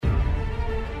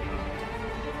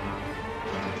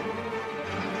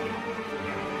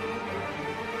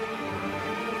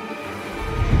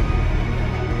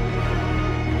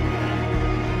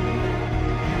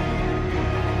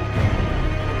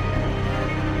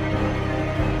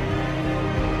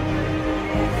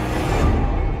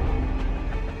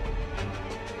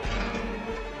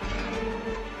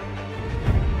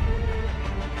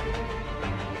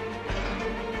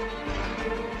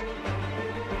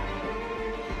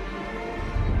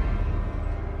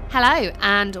Hello,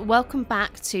 and welcome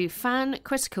back to Fan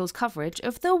Critical's coverage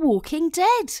of The Walking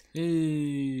Dead.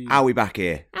 Are we back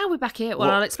here? Are we back here? Well,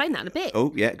 What? I'll explain that in a bit.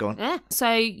 Oh, yeah, go on. Yeah,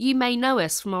 so you may know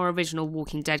us from our original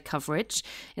Walking Dead coverage.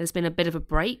 There's been a bit of a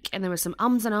break, and there were some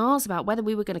ums and ahs about whether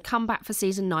we were going to come back for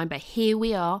season 9, but here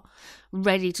we are,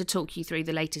 ready to talk you through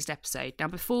the latest episode. Now,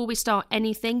 before we start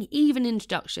anything, even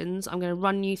introductions, I'm going to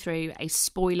run you through a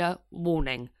spoiler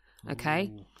warning, okay?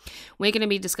 Ooh. We're going to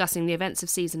be discussing the events of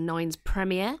season 9's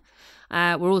premiere.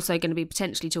 We're also going to be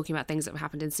potentially talking about things that have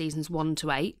happened in seasons 1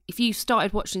 to 8. If you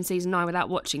started watching season 9 without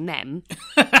watching them,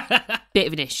 bit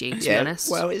of an issue, to be honest.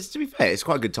 Well, to be fair, it's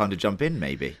quite a good time to jump in,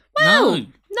 maybe. Well,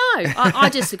 no, I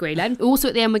disagree, Len. Also,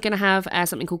 at the end, we're going to have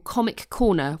something called Comic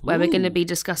Corner, where we're going to be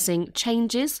discussing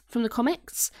changes from the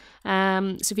comics.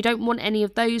 So if you don't want any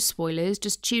of those spoilers,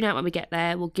 just tune out when we get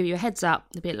there. We'll give you a heads up,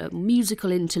 a bit of a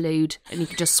musical interlude, and you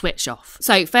can just switch off.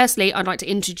 So firstly, I'd like to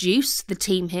introduce the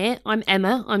team here. I'm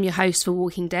Emma. I'm your host for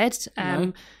Walking Dead.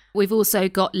 We've also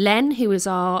got Len, who is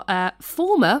our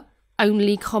former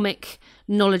only comic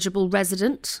knowledgeable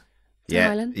resident.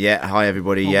 Yeah. Hi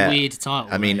everybody. What yeah, weird title.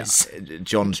 I mean,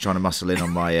 John's trying to muscle in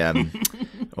on my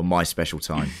on my special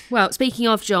time. Well, speaking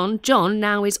of John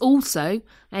now is also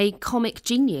a comic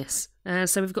genius.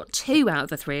 So we've got 2 out of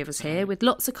the 3 of us here with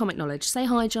lots of comic knowledge. Say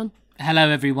hi, John. Hello,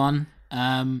 everyone.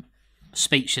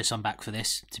 Speechless. I'm back for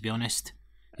this. To be honest,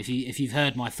 if you've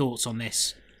heard my thoughts on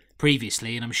this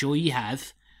previously, and I'm sure you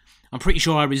have, I'm pretty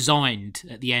sure I resigned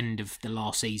at the end of the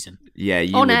last season. Yeah,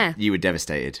 you were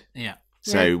devastated. Yeah.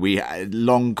 So we had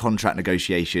long contract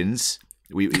negotiations.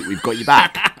 We've got you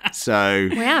back. So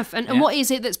we have. And what is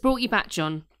it that's brought you back,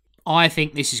 John? I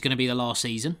think this is going to be the last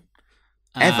season.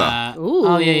 Ever? Ooh.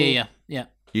 Oh yeah.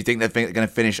 You think they're going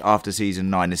to finish after season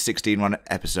 9? The 16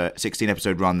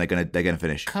 episode run. They're going to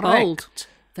finish. Correct. Bold.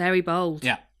 Very bold.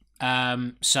 Yeah.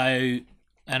 So,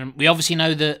 and we obviously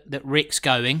know that Rick's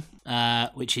going,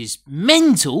 which is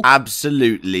mental.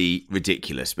 Absolutely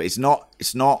ridiculous. But it's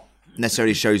not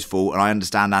necessarily the show's fault, and I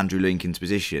understand Andrew Lincoln's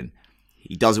position.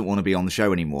 He doesn't want to be on the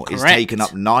show anymore. Correct. It's taken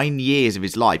up 9 years of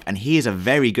his life, and he is a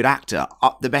very good actor,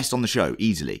 up the best on the show,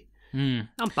 easily. I'm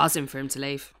buzzing for him to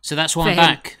leave. So that's why I'm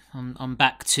back. I'm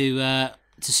back to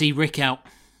see Rick out.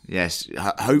 Yes,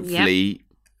 hopefully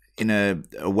in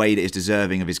a way that is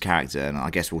deserving of his character, and I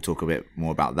guess we'll talk a bit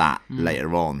more about that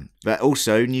later on. But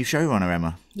also, new showrunner,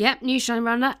 Emma. Yep, new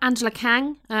showrunner, Angela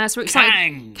Kang. So we're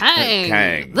excited.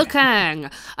 Kang. The Kang.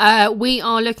 We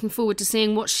are looking forward to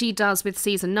seeing what she does with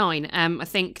season 9. I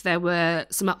think there were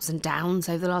some ups and downs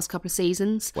over the last couple of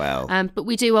seasons. Well. But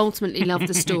we do ultimately love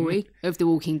the story of The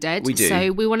Walking Dead. We do.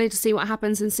 So we wanted to see what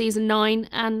happens in season 9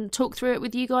 and talk through it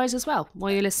with you guys as well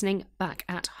while you're listening back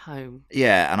at home.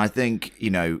 Yeah, and I think,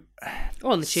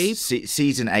 Or on the tube.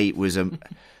 Season 8 was a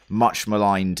much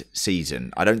maligned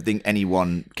season. I don't think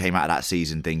anyone came out of that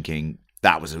season thinking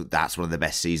that's one of the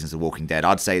best seasons of The Walking Dead.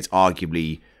 I'd say it's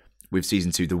arguably, with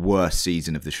season 2, the worst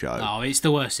season of the show. Oh, it's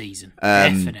the worst season.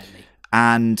 Definitely.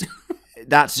 And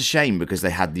that's a shame because they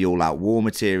had the all-out war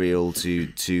material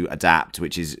to adapt,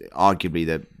 which is arguably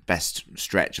the best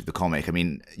stretch of the comic. I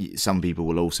mean, some people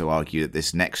will also argue that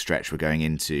this next stretch we're going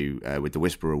into with the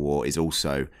Whisperer War is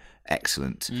also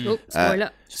excellent. Oh,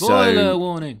 spoiler. Spoiler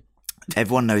warning.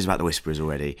 Everyone knows about the Whisperers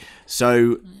already.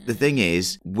 So the thing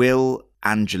is, will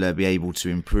Angela be able to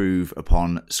improve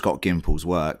upon Scott Gimple's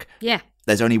work? Yeah.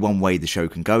 There's only one way the show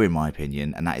can go, in my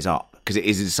opinion, and that is up. Because it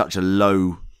is in such a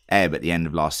low ebb at the end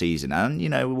of last season. And,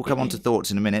 we'll come on to thoughts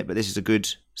in a minute, but this is a good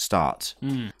start.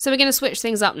 So we're going to switch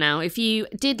things up now. If you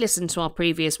did listen to our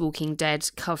previous Walking Dead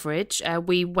coverage,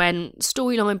 we went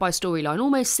storyline by storyline,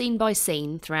 almost scene by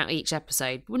scene throughout each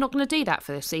episode. We're not going to do that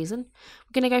for this season.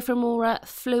 We're going to go for a more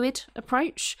fluid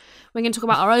approach. We're going to talk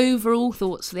about our overall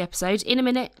thoughts for the episode in a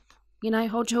minute.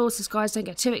 Hold your horses, guys. Don't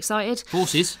get too excited.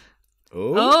 Horses.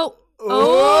 Oh!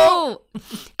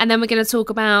 And then we're going to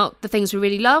talk about the things we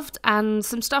really loved and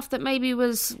some stuff that maybe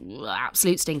was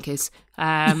absolute stinkers.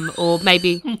 Or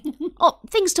maybe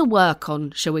things to work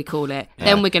on, shall we call it. Yeah.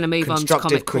 Then we're going to move on to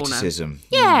Comic criticism.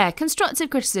 Corner. Yeah,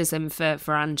 constructive criticism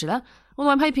for Angela.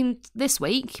 Although I'm hoping this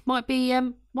week might be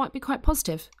quite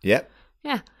positive. Yep.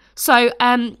 Yeah. So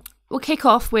we'll kick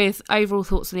off with overall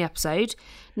thoughts on the episode.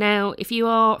 Now, if you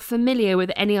are familiar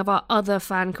with any of our other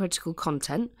fan critical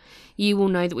content, you will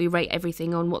know that we rate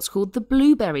everything on what's called the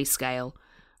Blueberry Scale.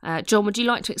 John, would you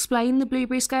like to explain the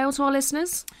Blueberry Scale to our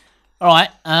listeners? All right.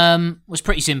 It was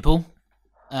pretty simple.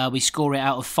 We score it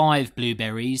out of 5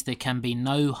 blueberries. There can be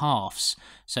no halves.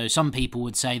 So some people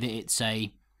would say that it's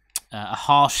a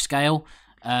harsh scale.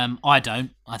 I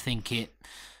don't. I think it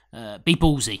be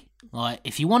ballsy. Like,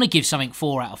 if you want to give something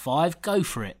 4 out of 5, go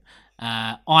for it.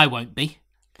 I won't be.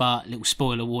 but little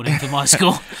spoiler warning for my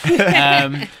score.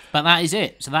 But that is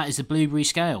it. So that is the Blueberry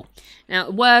scale. Now,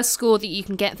 the worst score that you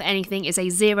can get for anything is a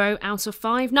 0 out of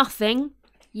 5. Nothing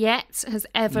yet has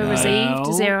ever received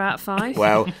a 0 out of 5.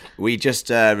 Well, we just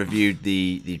reviewed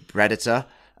the Predator,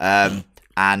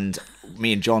 and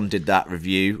me and John did that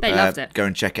review. They loved it. Go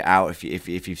and check it out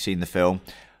if you've seen the film.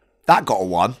 That got a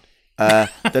 1.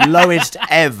 The lowest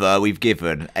ever we've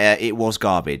given, it was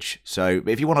garbage. So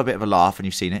if you want a bit of a laugh and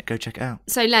you've seen it, go check it out.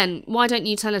 So, Len, why don't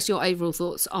you tell us your overall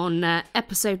thoughts on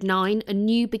episode 9, A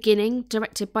New Beginning,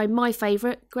 directed by my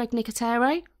favourite, Greg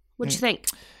Nicotero? What do you think?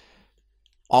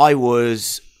 I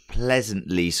was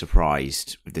pleasantly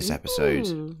surprised with this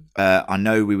episode. I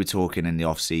know we were talking in the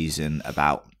off-season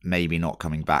about maybe not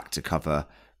coming back to cover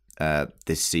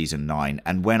this season 9,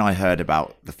 and when I heard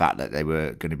about the fact that they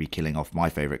were going to be killing off my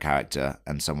favourite character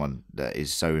and someone that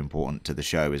is so important to the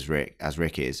show as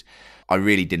Rick is, I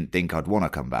really didn't think I'd want to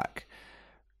come back.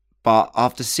 But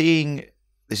after seeing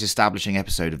this establishing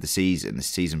episode of the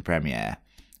season premiere,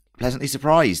 pleasantly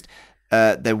surprised.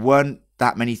 There weren't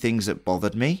that many things that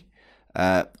bothered me.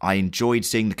 I enjoyed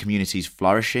seeing the communities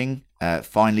flourishing,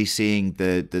 finally seeing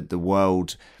the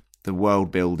world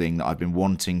building that I've been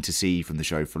wanting to see from the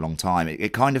show for a long time.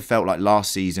 It kind of felt like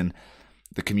last season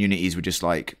the communities were just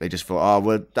like, they just thought, oh,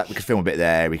 well, we could film a bit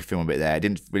there, we could film a bit there. It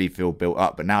didn't really feel built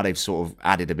up, but now they've sort of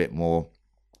added a bit more,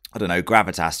 I don't know,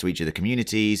 gravitas to each of the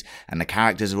communities, and the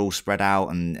characters are all spread out,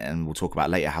 and we'll talk about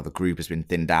later how the group has been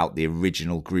thinned out. The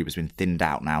original group has been thinned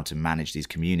out now to manage these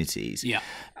communities. Yeah.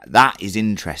 That is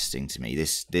interesting to me.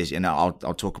 This, you know,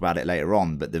 I'll talk about it later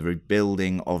on, but the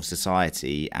rebuilding of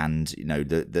society and, you know,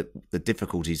 the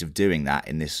difficulties of doing that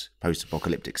in this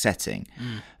post-apocalyptic setting.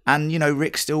 And, you know,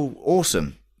 Rick's still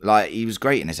awesome. Like, he was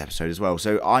great in this episode as well.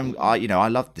 So I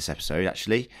loved this episode,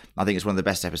 actually. I think it's one of the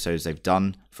best episodes they've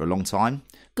done for a long time.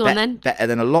 Go on then. Better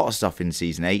than a lot of stuff in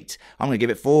season 8. I'm going to give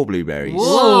it 4 blueberries.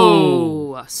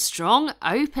 Whoa! Strong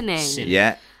opening.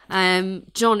 Yeah.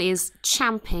 John is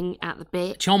champing at the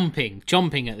bit.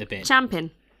 Chomping at the bit.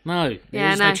 Champing. No,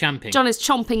 there is no champing. John is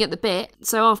chomping at the bit.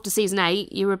 So after season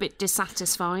 8, you were a bit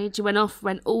dissatisfied. You went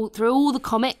through all the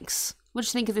comics. What do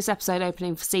you think of this episode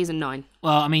opening for season 9?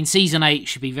 Well, I mean, season 8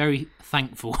 should be very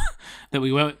thankful that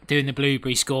we weren't doing the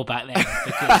Blueberry score back then,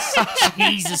 because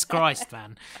Jesus Christ,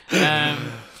 man.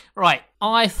 Right,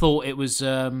 I thought it was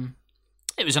an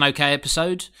okay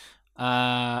episode.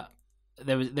 There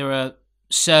were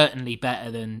certainly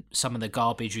better than some of the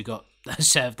garbage we got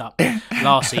served up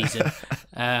last season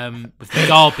with the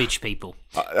garbage people.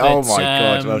 Oh my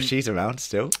God! Well, she's around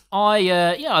still.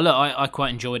 I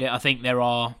quite enjoyed it. I think there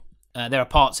are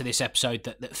parts of this episode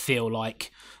that feel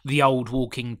like the old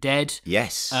Walking Dead.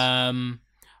 Yes.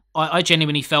 I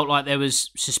genuinely felt like there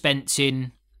was suspense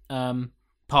in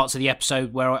parts of the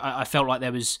episode where I felt like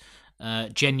there was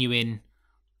genuine.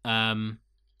 The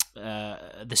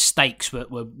stakes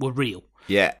were real.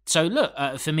 Yeah. So look,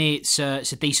 for me, it's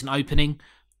a decent opening.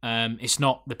 It's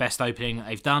not the best opening that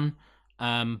they've done.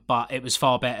 But it was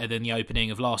far better than the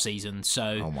opening of last season.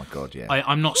 So, oh my God, yeah.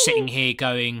 I'm not sitting here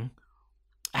going,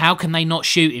 how can they not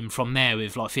shoot him from there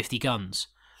with like 50 guns?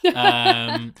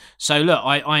 So look,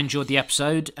 I enjoyed the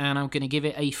episode, and I'm going to give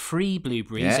it a 3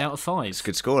 blueberries out of 5. It's a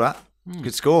good score, that.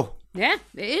 Good score. Yeah,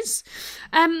 it is.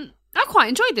 I quite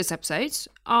enjoyed this episode.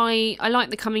 I like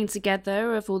the coming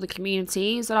together of all the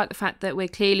communities. I like the fact that we're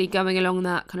clearly going along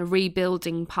that kind of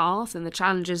rebuilding path and the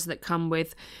challenges that come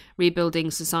with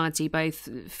rebuilding society, both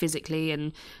physically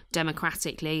and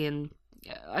democratically, and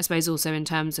I suppose also in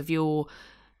terms of your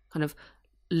kind of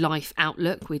life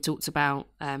outlook. We talked about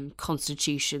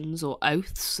constitutions or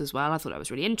oaths as well. I thought that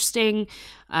was really interesting.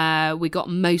 We got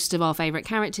most of our favourite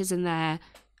characters in there.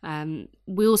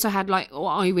 We also had, like,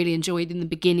 what I really enjoyed in the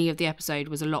beginning of the episode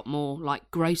was a lot more like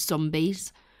gross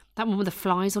zombies. That one with the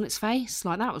flies on its face,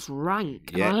 like, that was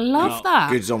rank. Yeah. And I love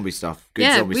that. Good zombie stuff.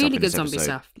 Really good zombie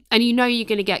stuff. And you know you're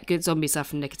going to get good zombie stuff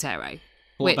from Nicotero.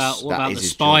 What about the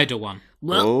spider one?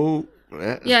 Well,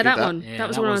 yeah, that one. Yeah, that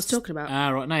was what I was talking about.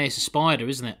 Right, no, it's a spider,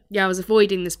 isn't it? Yeah, I was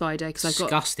avoiding the spider because I've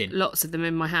Disgusting. got lots of them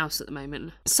in my house at the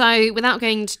moment. So, without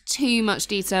going into too much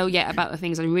detail yet about the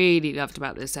things I really loved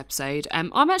about this episode, I'm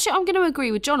going to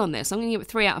agree with John on this. I'm going to give it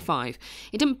 3 out of 5.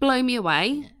 It didn't blow me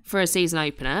away for a season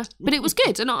opener, but it was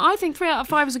good, and I think 3 out of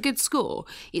 5 is a good score.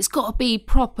 It's got to be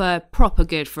proper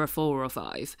good for a 4 or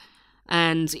 5.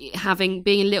 And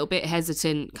being a little bit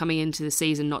hesitant coming into the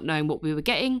season, not knowing what we were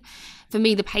getting, for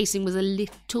me the pacing was a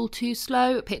little too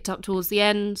slow. It picked up towards the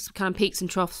end, kind of peaks and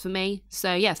troughs for me.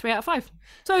 So yeah, 3 out of 5.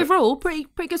 So overall, pretty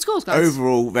good scores, guys.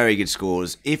 Overall, very good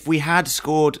scores. If we had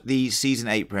scored the season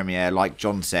 8 premiere, like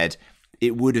John said,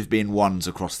 it would have been 1s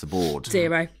across the board.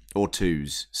 0. or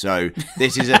 2s. So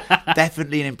this is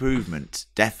definitely an improvement.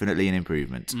 Definitely an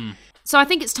improvement. So I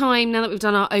think it's time, now that we've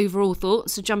done our overall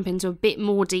thoughts, to jump into a bit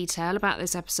more detail about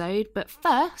this episode. But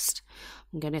first,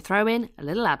 I'm going to throw in a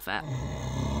little advert.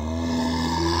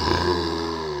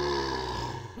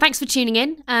 Thanks for tuning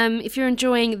in. If you're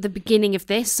enjoying the beginning of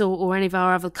this or any of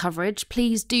our other coverage,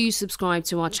 please do subscribe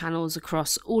to our channels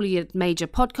across all of your major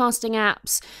podcasting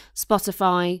apps,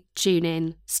 Spotify,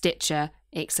 TuneIn, Stitcher,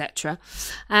 etc.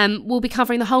 We'll be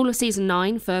covering the whole of season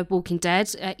 9 for Walking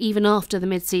Dead, even after the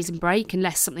mid-season break,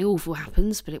 unless something awful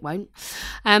happens, but it won't.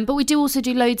 But we do also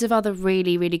do loads of other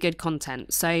really, really good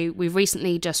content. So we've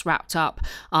recently just wrapped up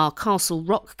our Castle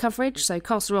Rock coverage. So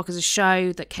Castle Rock is a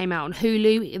show that came out on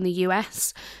Hulu in the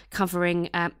US, covering,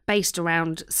 based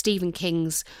around Stephen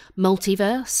King's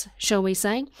multiverse, shall we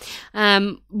say.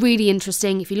 Really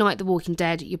interesting. If you like The Walking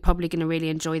Dead, you're probably going to really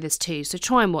enjoy this too. So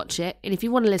try and watch it. And if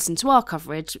you want to listen to our coverage,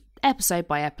 episode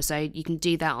by episode, you can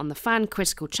do that on the Fan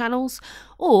Critical channels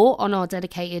or on our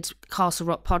dedicated Castle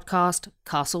Rock podcast,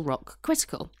 Castle Rock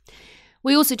Critical.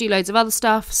 We also do loads of other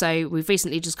stuff. So we've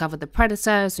recently just covered The Predator,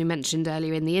 as we mentioned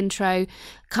earlier in the intro.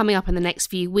 Coming up in the next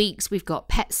few weeks, we've got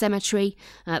Pet Sematary,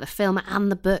 the film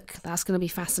and the book. That's going to be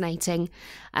fascinating.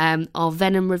 Our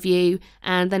Venom review.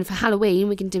 And then for Halloween,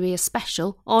 we can do a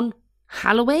special on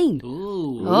Halloween.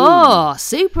 Ooh. Oh,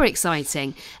 super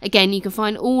exciting. Again, you can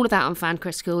find all of that on Fan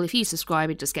Critical. If you subscribe,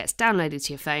 it just gets downloaded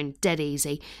to your phone, dead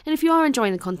easy. And if you are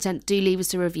enjoying the content, do leave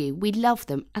us a review. We love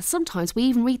them, and sometimes we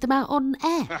even read them out on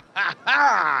air.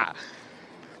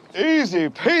 Easy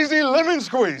peasy lemon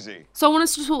squeezy. So I want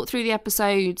us to talk through the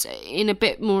episode in a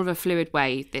bit more of a fluid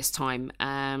way this time,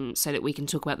 so that we can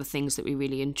talk about the things that we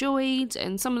really enjoyed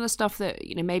and some of the stuff that,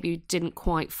 maybe didn't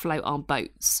quite float our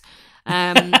boats.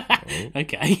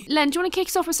 Okay. Len, do you want to kick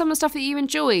us off with some of the stuff that you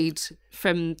enjoyed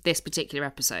from this particular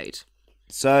episode?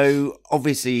 So,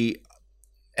 obviously,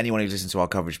 anyone who's listened to our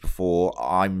coverage before,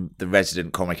 I'm the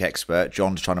resident comic expert.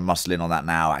 John's trying to muscle in on that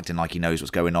now, acting like he knows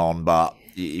what's going on. But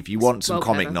if you want some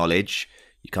comic knowledge,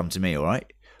 you come to me, all right?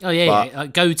 Oh, yeah.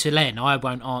 Go to Len. I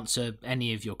won't answer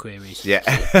any of your queries. Yeah.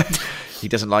 He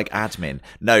doesn't like admin.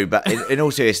 No, but in all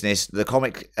seriousness, the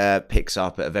comic picks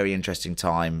up at a very interesting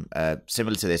time,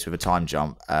 similar to this with a time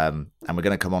jump. And we're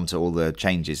going to come on to all the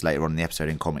changes later on in the episode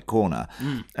in Comic Corner.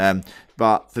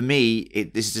 But for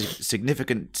me, this is a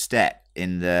significant step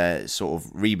in the sort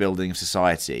of rebuilding of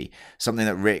society, something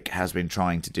that Rick has been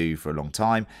trying to do for a long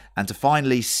time. And to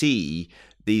finally see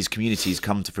these communities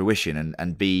come to fruition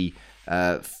and be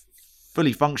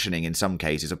fully functioning in some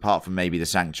cases, apart from maybe the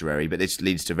sanctuary. But this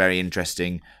leads to very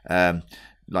interesting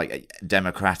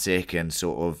democratic and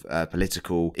sort of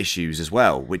political issues as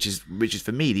well, which is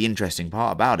for me the interesting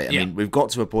part about it. I mean, we've got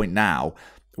to a point now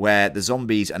where the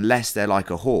zombies, unless they're like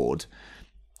a horde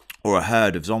or a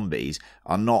herd of zombies,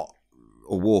 are not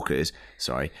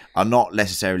not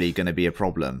necessarily going to be a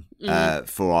problem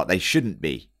they shouldn't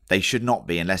be. They should not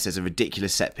be, unless there's a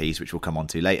ridiculous set piece, which we'll come on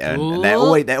to later. And there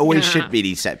always should be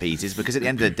these set pieces, because at the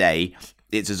end of the day,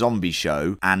 it's a zombie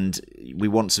show, and we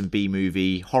want some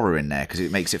B-movie horror in there because it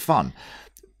makes it fun.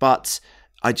 But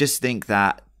I just think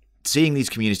that seeing these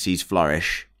communities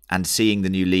flourish and seeing the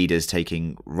new leaders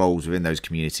taking roles within those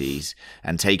communities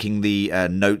and taking the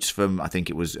notes from, I think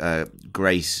it was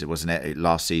Grace, wasn't it,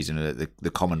 last season,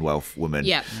 the Commonwealth woman,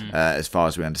 as far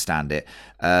as we understand it,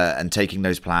 and taking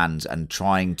those plans and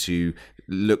trying to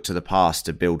look to the past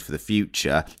to build for the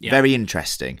future. Very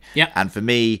interesting. And for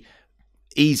me,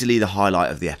 easily the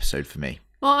highlight of the episode for me.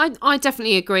 Well, I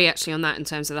definitely agree actually on that in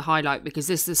terms of the highlight, because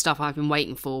this is the stuff I've been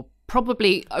waiting for.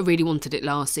 Probably I really wanted it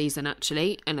last season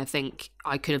actually, and I think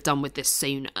I could have done with this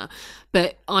sooner.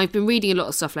 But I've been reading a lot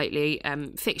of stuff lately,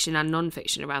 fiction and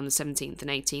non-fiction around the 17th and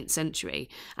 18th century,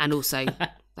 and also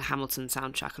the Hamilton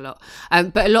soundtrack a lot.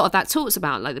 But a lot of that talks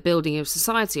about like the building of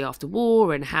society after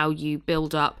war and how you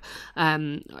build up,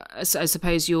 I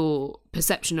suppose, your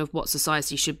perception of what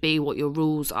society should be, what your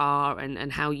rules are,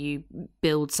 and how you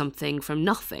build something from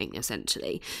nothing,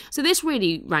 essentially. So this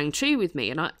really rang true with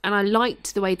me, and I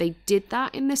liked the way they did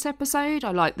that in this episode.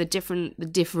 I liked the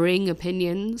differing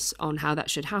opinions on how that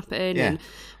should happen and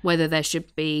whether there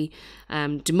should be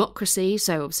democracy.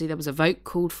 So obviously there was a vote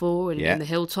called for in the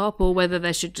Hilltop, or whether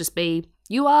there should just be,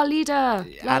 you are leader,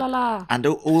 la la la. And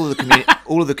all of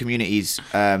the communities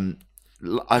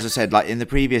as I said, like in the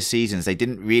previous seasons, they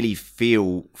didn't really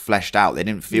feel fleshed out. They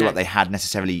didn't feel like they had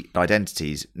necessarily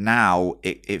identities. Now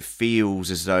it feels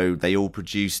as though they all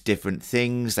produce different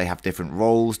things. They have different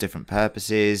roles, different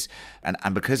purposes, and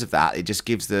because of that, it just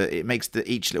makes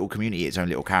each little community its own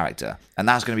little character, and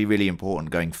that's going to be really important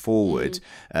going forward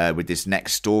with this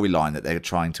next storyline that they're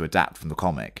trying to adapt from the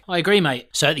comic. I agree, mate.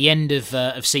 So at the end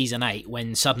of season 8,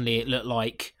 when suddenly it looked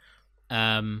like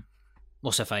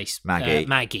what's her face,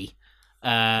 Maggie.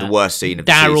 The worst scene of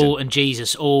the Daryl season. and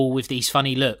Jesus all with these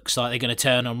funny looks, like they're going to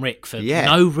turn on Rick for Yeah.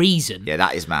 no reason. Yeah,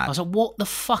 that is mad. I was like, what the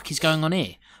fuck is going on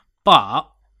here? But,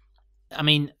 I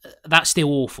mean, that's still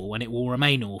awful, and it will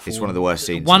remain awful. It's one of the worst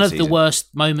scenes. One in of the the season.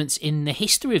 worst moments in the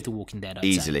history of The Walking Dead, I'd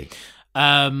Easily.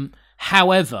 say.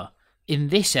 However, in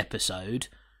this episode,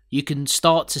 you can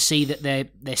start to see that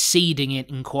they're seeding it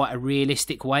in quite a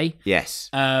realistic way.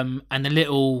 Yes. And the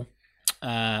little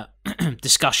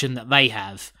discussion that they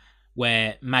have,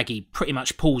 where Maggie pretty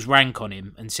much pulls rank on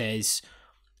him and says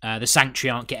the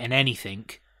Sanctuary aren't getting anything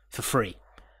for free.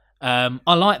 I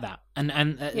like that,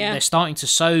 and they're starting to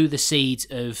sow the seeds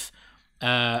of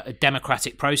a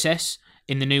democratic process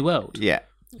in the new world. Yeah.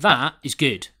 That is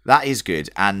good. That is good.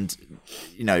 And,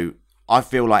 you know, I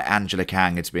feel like Angela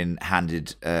Kang has been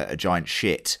handed a giant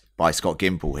shit by Scott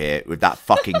Gimple here with that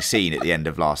fucking scene at the end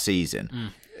of last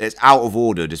season. It's out of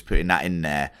order just putting that in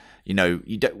there. You know,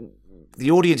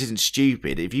 the audience isn't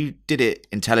stupid. If you did it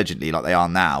intelligently like they are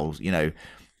now, you know,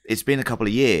 it's been a couple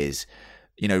of years.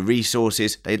 You know,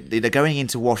 resources, they're going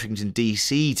into Washington,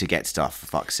 D.C. to get stuff, for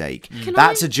fuck's sake.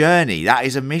 That's a journey. That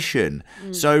is a mission.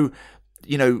 So,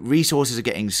 you know, resources are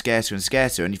getting scarcer and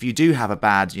scarcer. And if you do have a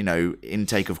bad, you know,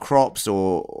 intake of crops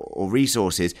or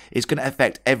resources, it's going to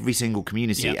affect every single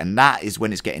community. Yeah. And that is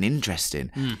when it's getting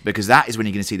interesting. Because that is when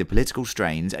you're going to see the political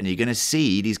strains and you're going to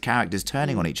see these characters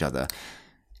turning on each other.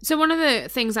 So one of the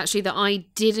things actually that I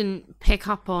didn't pick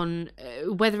up on,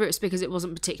 whether it's because it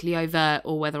wasn't particularly overt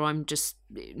or whether I'm just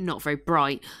not very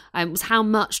bright, was how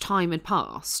much time had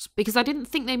passed. Because I didn't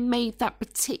think they made that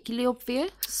particularly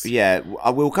obvious. Yeah,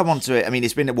 we'll come on to it. I mean,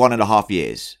 it's been 1.5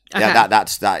 years. Okay. Yeah,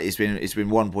 that's it's been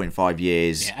 1.5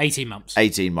 years. Yeah, 18 months.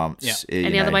 18 months. Yeah.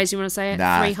 Any other ways you want to say it?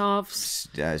 Nah. 3 halves?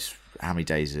 How many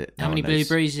days is it? How No many one knows.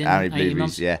 blueberries in How many 18 blueberries?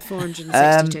 months? Yeah.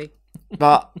 462.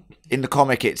 But in the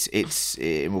comic, it's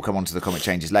we'll come on to the comic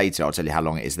changes later. I'll tell you how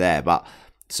long it is there. But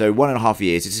so 1.5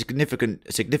 years. It's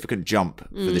a significant jump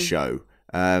for the show.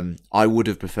 I would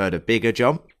have preferred a bigger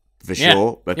jump for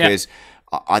sure, because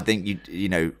I think you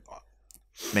know,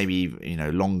 maybe, you know,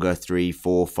 longer, 3,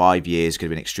 4, 5 years could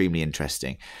have been extremely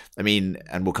interesting. I mean,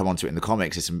 and we'll come on to it in the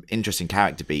comics. There's some interesting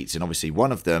character beats, and obviously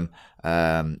one of them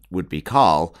would be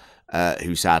Carl,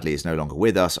 who sadly is no longer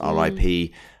with us.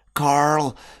 R.I.P.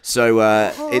 Carl. So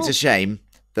it's a shame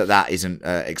that isn't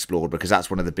explored, because that's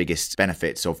one of the biggest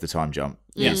benefits of the time jump.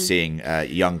 Yeah. Is seeing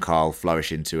young Carl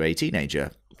flourish into a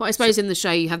teenager. But I suppose in the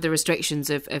show you have the restrictions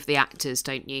of the actors,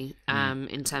 don't you?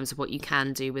 In terms of what you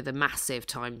can do with a massive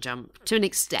time jump, to an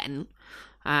extent,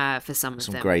 for some of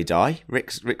Some them. grey dye.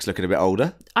 Rick's looking a bit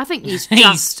older. I think he's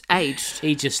just aged.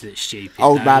 He just looks stupid.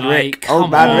 Old though. man Like, Rick. come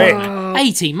Old man on. Rick.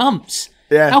 18 months.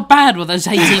 Yeah. How bad were those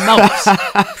 18 months?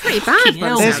 Pretty bad. by the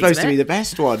hell. They're sounds supposed of to it. be the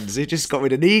best ones. He just got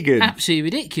rid of Negan. Absolutely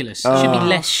ridiculous. Should be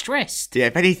less stressed. Yeah,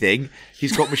 if anything,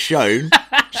 he's got Michonne.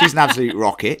 She's an absolute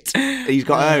rocket. He's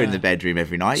got her in the bedroom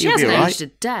every night. She You'll be hasn't all right. aged a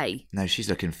day. No, she's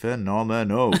looking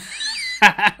phenomenal.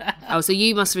 Oh, so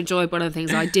you must have enjoyed one of the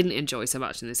things I didn't enjoy so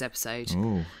much in this episode.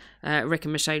 Ooh. Rick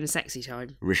and Michonne sexy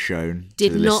time. Rishone.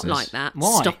 Did to the not listeners. like that.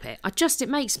 Why? Stop it. It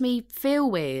makes me feel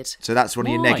weird. So that's one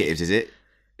of your Why? negatives, is it?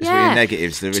 It's one of Yeah. your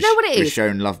negatives. The Do you know what it is?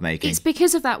 Rishone lovemaking. It's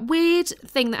because of that weird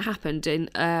thing that happened in,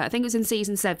 I think it was in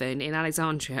season 7 in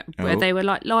Alexandria, where Oh. they were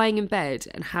like lying in bed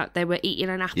and how they were eating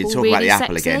an apple. You're talking really about the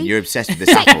apple sexy. again. You're obsessed with this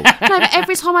apple. No, but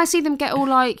every time I see them get all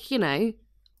like, you know,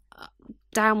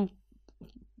 down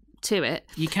to it,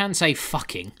 You can say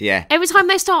fucking. Yeah. every time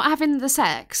they start having the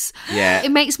sex, Yeah. it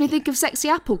makes me think of Sexy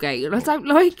Applegate, and I don't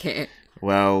like it.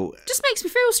 Well, It just makes me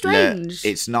feel look, strange.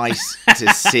 it's nice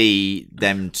to see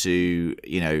them to,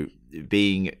 you know,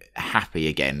 being happy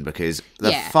again, because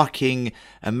the Yeah. fucking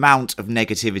amount of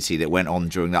negativity that went on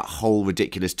during that whole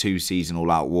ridiculous 2-season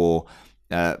all-out war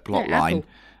plot Yeah, line.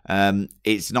 Apple.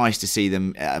 It's nice to see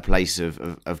them at a place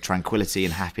of tranquility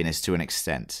and happiness to an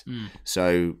extent.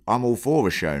 So I'm all for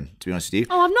Rishone, to be honest with you.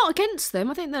 Oh, I'm not against them.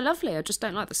 I think they're lovely. I just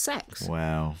don't like the sex.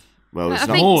 Well, I it's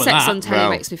think more than sex that. on telly Well,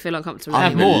 makes me feel uncomfortable.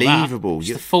 I'm anyway. More of that. Unbelievable. It's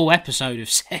You- the full episode of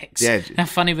sex. Yeah. How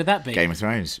funny would that be? Game of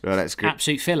Thrones. Well, that's good.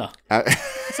 Absolute filler.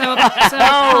 So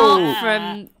apart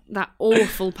from that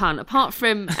awful pun, apart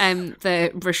from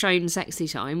the Rishone sexy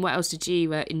time, what else did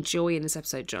you enjoy in this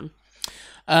episode, John?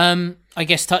 I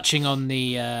guess touching on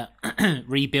the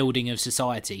rebuilding of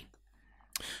society.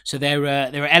 So there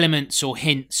are elements or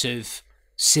hints of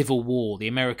Civil War, the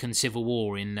American Civil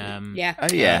War in Oh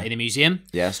yeah, in the museum.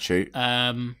 yeah, that's true.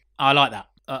 I like that.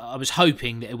 I was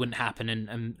hoping that it wouldn't happen,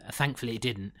 and thankfully it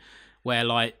didn't. Where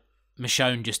like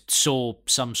Michonne just saw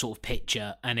some sort of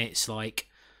picture, and it's like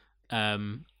I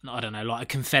don't know, like a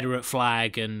Confederate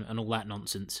flag and all that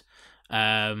nonsense.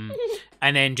 And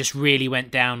then just really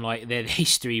went down like the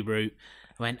history route.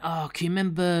 Went, oh, can you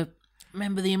remember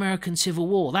the American Civil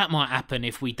War? That might happen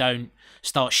if we don't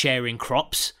start sharing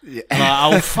crops. Yeah.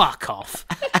 Like, oh, fuck off.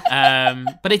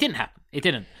 But it didn't happen. It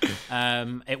didn't.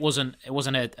 It wasn't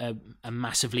a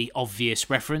massively obvious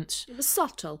reference. It was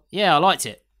subtle. Yeah, I liked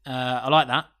it. I like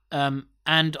that.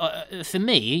 And for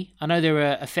me, I know there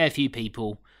are a fair few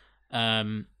people,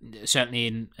 certainly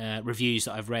in reviews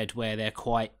that I've read, where they're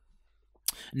quite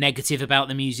negative about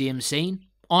the museum scene.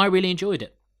 I really enjoyed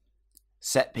it.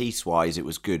 Set piece wise, it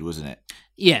was good, wasn't it?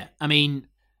 Yeah, I mean,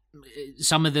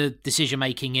 some of the decision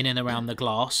making in and around the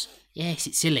glass, yes,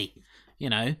 it's silly. You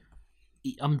know,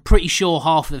 I'm pretty sure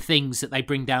half of the things that they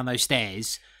bring down those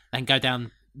stairs then go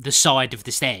down the side of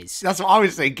the stairs. That's what I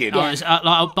was thinking. But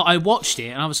I watched it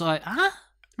and I was like,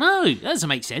 no, that doesn't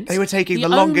make sense. They were taking the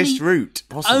longest route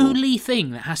possible. Only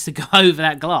thing that has to go over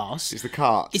that glass is the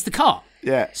cart. Is the cart.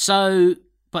 Yeah. So,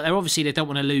 but they don't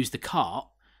want to lose the cart.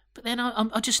 But then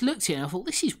I just looked at it and I thought,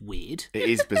 this is weird. It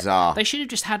is bizarre. They should have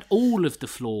just had all of the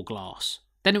floor glass.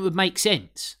 Then it would make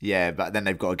sense. Yeah, but then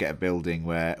they've got to get a building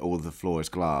where all the floor is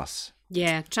glass.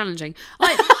 Yeah, challenging.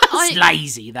 It's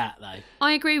lazy, that, though.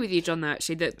 I agree with you, John, though,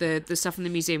 actually, that the stuff in the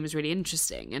museum was really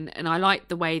interesting. And I liked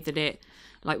the way that it,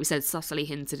 like we said, subtly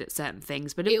hinted at certain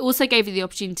things. But it also gave you the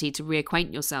opportunity to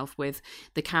reacquaint yourself with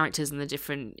the characters and the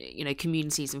different,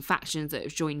 communities and factions that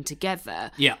have joined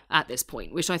together at this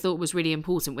point, which I thought was really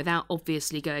important without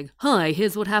obviously going, hi,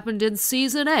 here's what happened in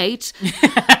season 8.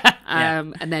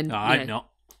 And then, no, I hope not.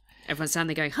 Everyone's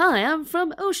standing there going, hi, I'm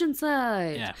from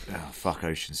Oceanside. Yeah. Oh, fuck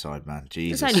Oceanside, man.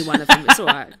 Jesus. There's only one of them. It's all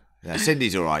right. Yeah,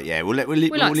 Cindy's all right. Yeah, we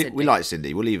like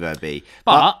Cindy. We'll leave her be.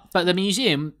 But the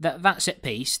museum, that set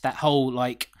piece, that whole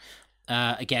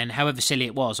again, however silly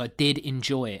it was, I did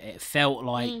enjoy it. It felt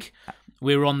like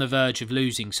we were on the verge of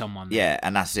losing someone. Yeah,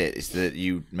 and that's it. It's that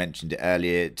you mentioned it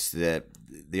earlier. It's the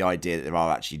idea that there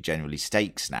are actually generally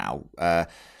stakes now,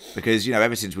 because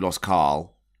ever since we lost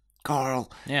Carl,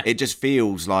 it just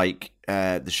feels like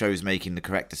the show's making the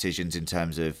correct decisions in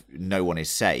terms of no one is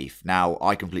safe. Now,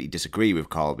 I completely disagree with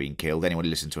Carl being killed. Anyone who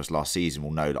listened to us last season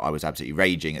will know that I was absolutely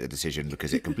raging at the decision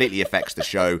because it completely affects the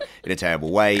show in a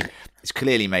terrible way. It's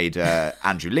clearly made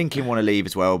Andrew Lincoln want to leave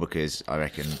as well, because I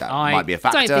reckon that might be a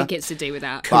factor. I don't think it's to do with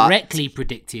that. Correctly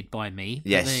predicted by me.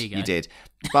 Yes, there you you did.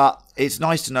 But it's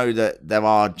nice to know that there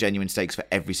are genuine stakes for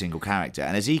every single character.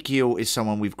 And Ezekiel is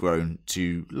someone we've grown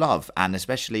to love. And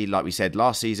especially, like we said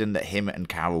last season, that him and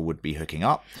Carol would be hooking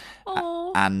up.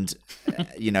 And,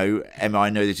 Emma, I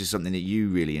know this is something that you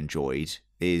really enjoyed,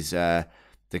 is the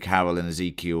Carol and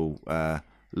Ezekiel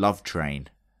love train.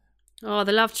 Oh,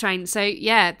 the love train. So,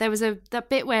 yeah, there was that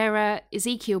bit where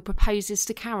Ezekiel proposes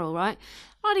to Carol, right?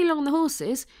 Riding along on the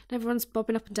horses, and everyone's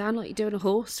bobbing up and down like you do on a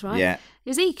horse, right? Yeah.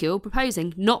 Ezekiel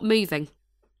proposing, not moving.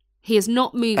 He is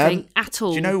not moving at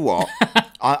all. Do you know what?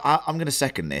 I'm going to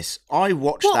second this. I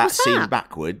watched that scene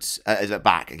backwards. Is it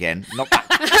back again? Not back.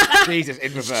 Jesus,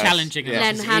 in reverse. Challenging. Yeah.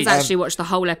 Len has actually watched the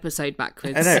whole episode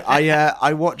backwards.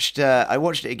 I watched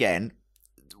it again.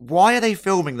 Why are they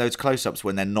filming those close-ups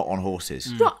when they're not on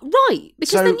horses? Right,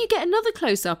 because then you get another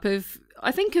close-up of,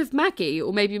 I think, of Maggie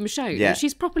or maybe Michonne. Yeah. And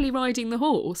she's properly riding the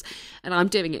horse, and I'm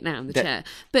doing it now in the chair.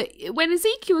 But when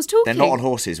Ezekiel's talking, they're not on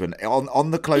horses. When on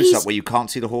the close-up where you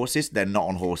can't see the horses, they're not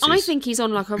on horses. I think he's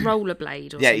on like a rollerblade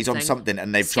or something. He's on something,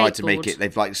 and they've tried to make it.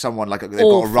 They've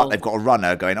they've got a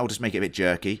runner going. I'll just make it a bit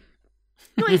jerky.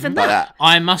 Not even that.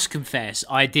 I must confess,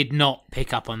 I did not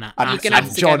pick up on that.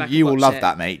 And John, you will love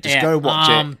that, mate. Just go watch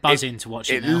it. I'm buzzing to watch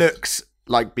it. It looks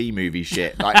like B-movie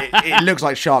shit. Like it looks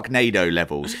like Sharknado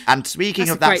levels. And speaking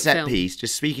of that set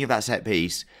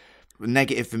piece,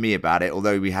 negative for me about it,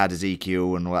 although we had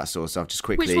Ezekiel and all that sort of stuff, just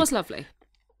quickly. Which was lovely.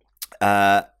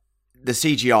 The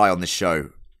CGI on the show,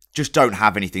 just don't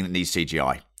have anything that needs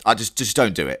CGI. I just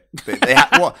don't do it. They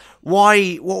what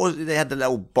was it? They had the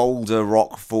little boulder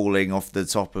rock falling off the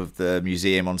top of the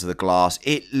museum onto the glass.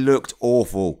 It looked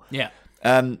awful. Yeah.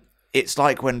 it's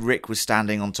like when Rick was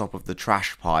standing on top of the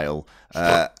trash pile,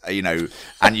 you know,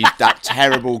 and that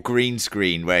terrible green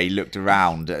screen where he looked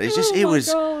around. It's just,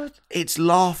 it's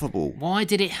laughable. Why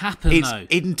did it happen, It's though?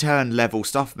 intern level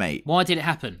stuff, mate. Why did it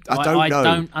happen? I don't know. I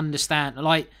don't understand.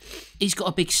 Like, he's got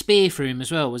a big spear through him as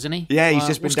well, wasn't he? Yeah, he's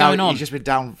just been what's down. going on? He's just been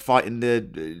down fighting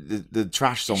the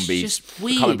trash zombies. just I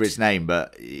can't remember weird. his name,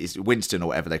 but it's Winston or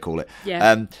whatever they call it.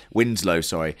 Yeah. Winslow,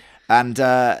 sorry. And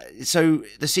so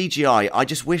the CGI, I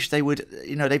just wish they would.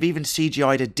 You know, they've even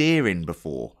CGI'd a deer in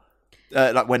before,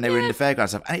 like when they were in the fairground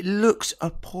stuff, and it looks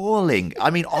appalling.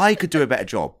 I mean, I could do a better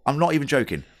job. I'm not even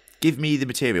joking. Give me the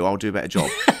material, I'll do a better job.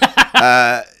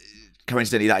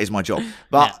 Coincidentally, that is my job,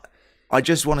 but. I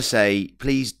just want to say,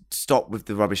 please stop with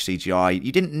the rubbish CGI.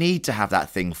 You didn't need to have that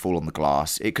thing fall on the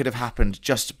glass. It could have happened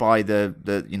just by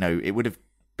the you know, it would have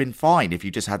been fine if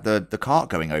you just had the cart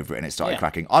going over it and it started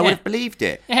cracking. I would have believed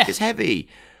it. Yeah. It's heavy.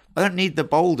 I don't need the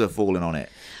boulder falling on it.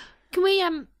 Can we?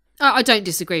 I don't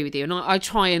disagree with you, and I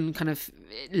try and kind of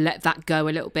let that go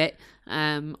a little bit.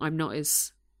 I'm not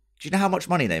as. Do you know how much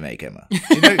money they make, Emma? Do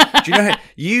you know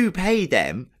you pay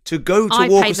them to go to I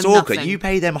Walker pay them Stalker? nothing. You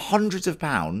pay them hundreds of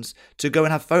pounds to go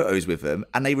and have photos with them,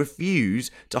 and they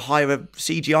refuse to hire a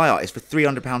CGI artist for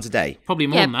 £300 a day. Probably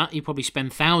more Yeah. than that. You probably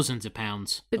spend thousands of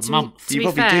pounds But a to be- month. to You be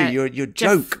probably fair, do. You're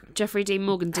joke. Jeffrey Dean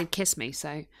Morgan did kiss me,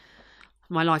 so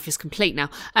my life is complete now.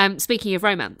 Speaking of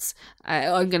romance,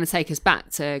 I'm going to take us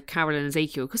back to Carol and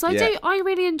Ezekiel because I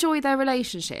really enjoy their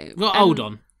relationship. Well, hold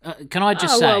on. Can I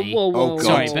just say? Whoa, Oh, God.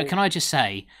 Sorry, but can I just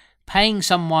say, paying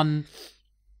someone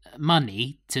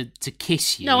money to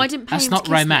kiss you? No, I didn't pay That's him not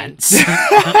to kiss me.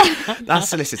 romance. That's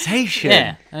solicitation.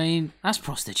 Yeah, I mean that's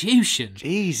prostitution. Don't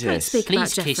Jesus. speak about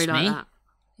Please Jeffrey kiss like me. that.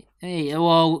 Hey,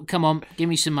 well, come on, give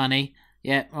me some money.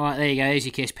 Yeah, all right, there you go. Here's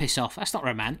your kiss. Piss off. That's not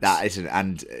romance. That isn't,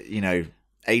 and you know,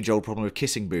 age-old problem with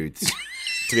kissing booths.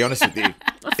 To be honest with you,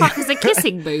 The fuck is a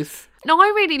kissing booth? No, I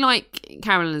really like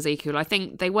Carol and Ezekiel. I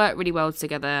think they work really well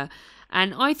together.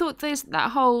 And I thought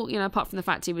that whole, you know, apart from the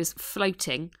fact he was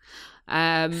floating,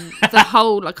 the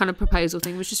whole like kind of proposal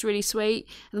thing was just really sweet.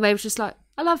 And the way it was just like,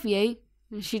 I love you.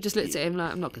 And she just looked at him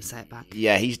like, I'm not going to say it back.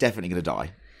 yeah, he's definitely going to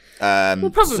die. Well,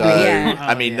 probably, so, yeah.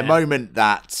 I mean, the moment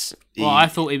that he, Well, I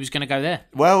thought he was going to go there.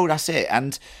 well, that's it,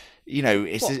 and. You know,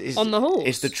 it's on the horse?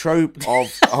 It's the trope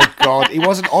of oh god, he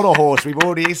wasn't on a horse. We've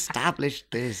already established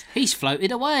this. He's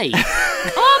floated away.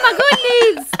 Oh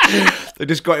my goodness! They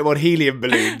just got him on helium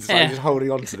balloons, like Yeah. just holding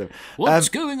on to them. What's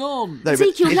going on? No, but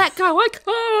Ezekiel, let go. I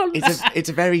can't. it's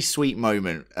a very sweet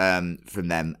moment from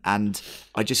them, and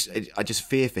I just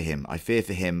fear for him. I fear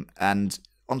for him, and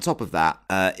on top of that,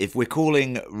 if we're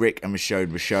calling Rick and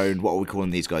Michonne, what are we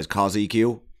calling these guys?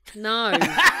 Karzekiel? No.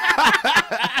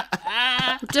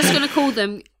 I'm just going to call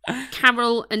them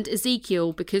Carol and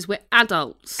Ezekiel because we're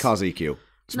adults. Karzekiel.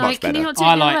 It's No, much can better. you not do it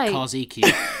I the other like way?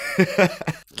 Karzekiel.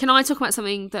 Can I talk about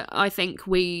something that I think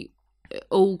we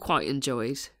all quite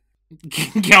enjoyed?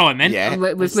 Go on then. Yeah.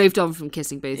 We've moved on from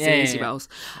kissing booths Yeah, to easy yeah. rolls.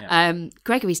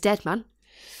 Gregory's dead, man.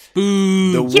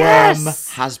 Boo. The Yes! worm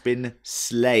has been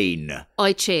slain.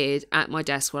 I cheered at my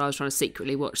desk while I was trying to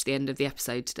secretly watch the end of the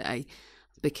episode today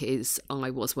because I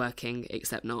was working,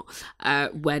 except not.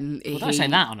 When Well, don't say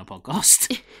that on a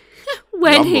podcast.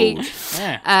 When he... Rumbled.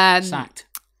 Yeah. Um, Sacked.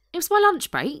 It was my lunch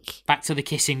break. Back to the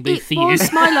kissing booth It for you.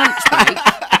 was my lunch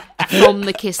break from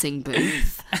the kissing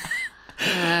booth.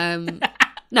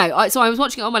 So I was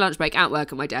watching it on my lunch break at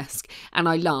work at my desk, and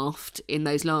I laughed in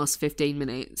those last 15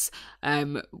 minutes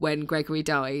when Gregory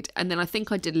died. And then I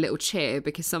think I did a little cheer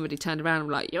because somebody turned around and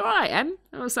was like, "You all right, Em?"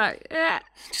 I was like, "Yeah."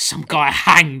 Some guy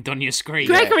hanged on your screen.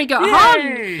 Gregory got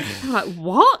Yay! hung. I'm like,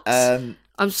 "What?" Um,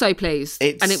 I'm so pleased,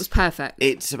 it's- and it was perfect.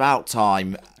 It's about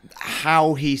time.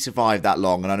 How he survived that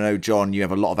long, and I know, John, you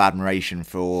have a lot of admiration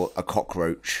for a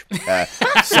cockroach,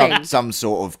 some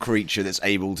sort of creature that's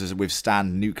able to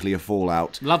withstand nuclear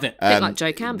fallout. Love it. Bit like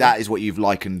Joe Campbell. That is what you've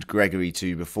likened Gregory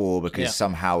to before, because Yeah.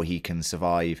 somehow he can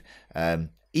survive.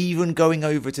 Even going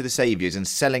over to the Saviours and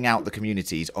selling out the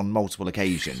communities on multiple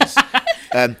occasions.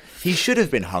 He should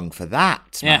have been hung for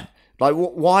that, man. Yeah. Like,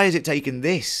 why has it taken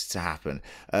this to happen?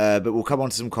 But we'll come on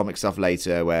to some comic stuff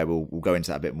later where we'll go into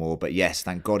that a bit more. But yes,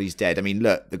 thank God he's dead. I mean,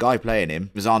 look, the guy playing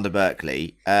him, Xander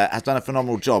Berkeley, has done a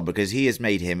phenomenal job because he has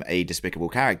made him a despicable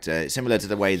character, similar to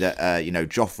the way that,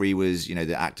 Joffrey was,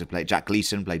 the actor played, Jack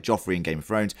Gleeson played Joffrey in Game of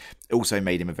Thrones, also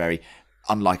made him a very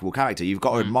unlikable character. You've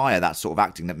got to admire that sort of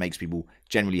acting that makes people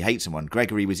generally hate someone.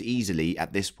 Gregory was easily,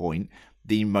 at this point,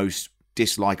 the most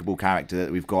dislikable character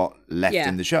that we've got left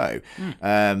in the show.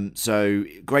 So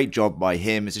great job by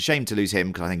him. It's a shame to lose him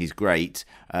because I think he's great.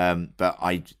 But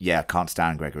I can't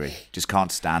stand Gregory. Just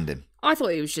can't stand him. I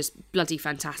thought it was just bloody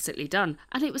fantastically done.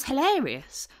 And it was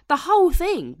hilarious. The whole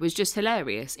thing was just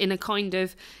hilarious in a kind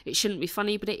of, it shouldn't be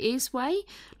funny, but it is way.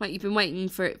 Like, you've been waiting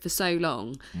for it for so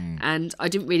long. And I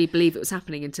didn't really believe it was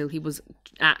happening until he was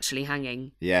actually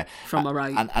hanging from a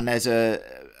rope. And there's a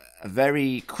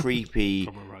very creepy...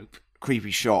 From a rope.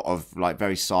 Creepy shot of like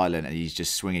very silent, and he's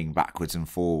just swinging backwards and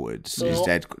forwards his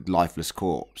dead lifeless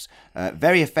corpse.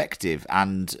 Very effective,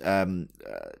 and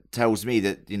tells me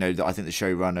that that I think the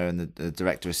showrunner and the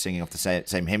director are singing off the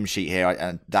same hymn sheet here,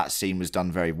 and that scene was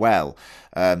done very well.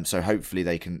 So hopefully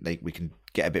we can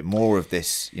get a bit more of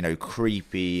this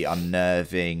creepy,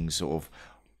 unnerving sort of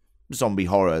zombie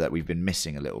horror that we've been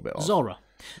missing a little bit of. Zora.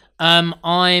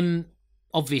 I'm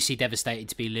obviously devastated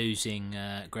to be losing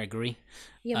Gregory.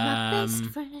 You're my best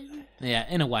friend. Yeah,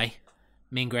 in a way.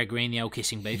 Me and Gregory in the old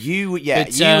kissing booth. You would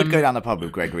go down the pub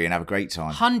with Gregory and have a great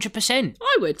time. 100%.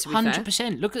 I would, to be 100%. fair.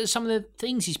 Look at some of the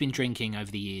things he's been drinking over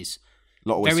the years. A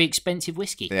lot of Very whiskey. expensive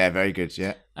whiskey. Yeah, very good.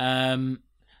 Yeah.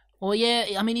 Well, yeah,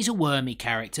 I mean, he's a wormy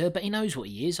character, but he knows what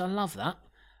he is. I love that.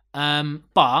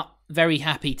 But very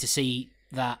happy to see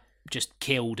that just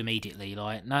killed immediately.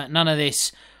 Like, none of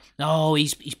this,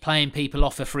 he's playing people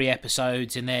off for 3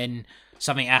 episodes and then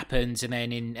something happens and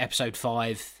then in episode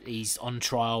 5 he's on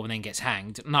trial and then gets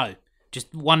hanged. No,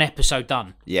 just 1 episode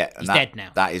done. Yeah, and he's dead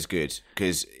now. That is good,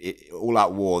 because All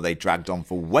Out War, they dragged on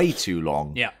for way too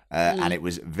long. Yeah. And it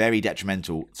was very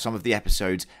detrimental. Some of the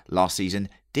episodes last season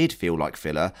did feel like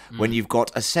filler when you've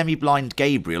got a semi-blind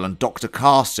Gabriel and Dr.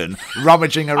 Carson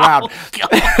rummaging around. Oh,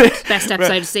 God. Best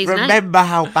episode of season 8. Remember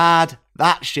how bad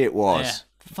that shit was.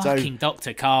 Yeah. Fucking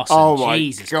Dr. Carson. Oh my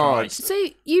Jesus God. Christ. So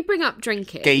you bring up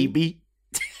drinking. Gaby.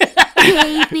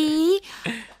 Baby.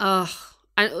 Ugh.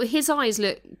 And his eyes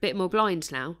look a bit more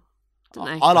blind now, don't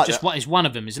they? I like Just that. what is one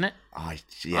of them, isn't it?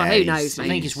 Who knows, I mate?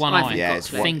 think it's one I eye. Yeah,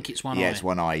 forgot, I think it's one eye. Yeah, it's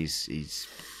one eye. He's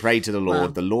prayed to the Lord. Well.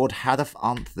 The Lord hath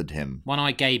answered him. One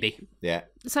eye Gaby. Yeah.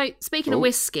 So, speaking of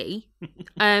whiskey,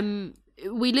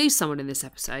 we lose someone in this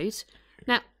episode.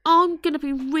 Now, I'm going to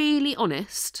be really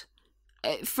honest.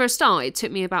 For a start, it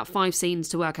took me about 5 scenes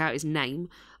to work out his name.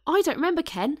 I don't remember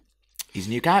Ken. He's a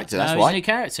new character, that's He's why. a new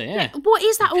character, yeah. What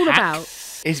is that all about?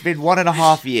 It's been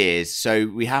 1.5 years, so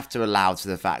we have to allow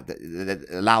the fact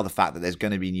that there's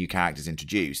going to be new characters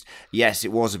introduced. Yes,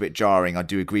 it was a bit jarring. I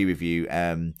do agree with you.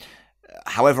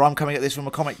 However, I'm coming at this from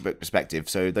a comic book perspective.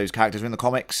 So those characters are in the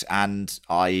comics, and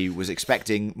I was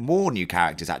expecting more new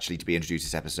characters actually to be introduced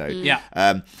this episode.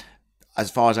 Yeah. As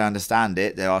far as I understand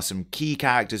it, there are some key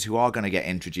characters who are going to get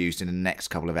introduced in the next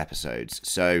couple of episodes.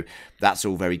 So that's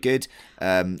all very good.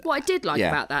 What I did like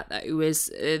about that, though, was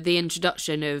the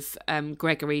introduction of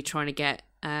Gregory trying to get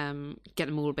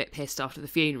them all a bit pissed after the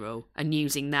funeral and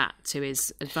using that to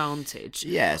his advantage.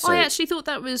 Yeah, so I actually thought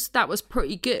that was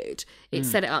pretty good. It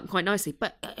set it up quite nicely.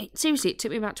 But seriously, it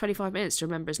took me about 25 minutes to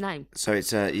remember his name. So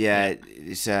it's the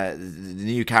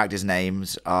new characters'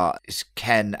 names it's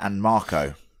Ken and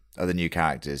Marco are the new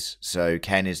characters. So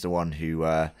Ken is the one who.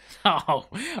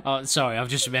 Oh, sorry, I've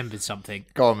just remembered something.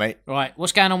 Go on, mate. Right,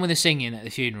 what's going on with the singing at the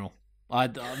funeral? I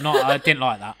didn't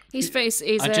like that. His face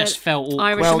is I just felt awkward.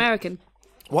 Irish American.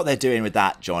 What they're doing with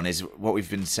that, John, is what we've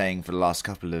been saying for the last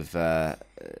couple of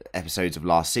episodes of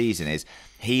last season is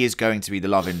he is going to be the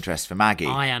love interest for Maggie.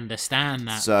 I understand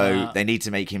that. So they need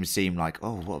to make him seem like,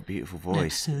 oh, what a beautiful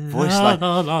voice. Voice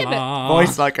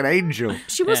like an angel.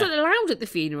 She wasn't allowed at the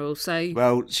funeral, so...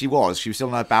 Well, she was. She was still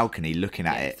on her balcony looking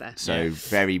at it. fair. So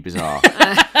very bizarre.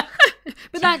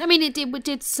 But that, I mean, it did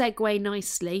segue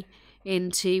nicely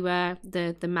into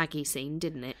the Maggie scene,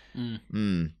 didn't it?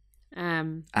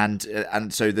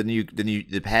 And so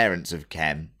the parents of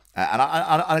Ken. And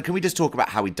I can we just talk about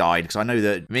how he died? Because I know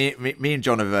that me and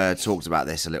John have talked about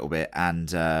this a little bit, and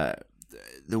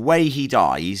the way he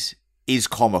dies is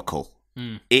comical.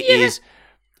 It is.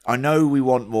 I know we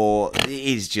want more. It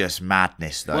is just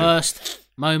madness, though. Worst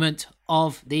moment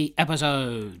of the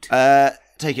episode.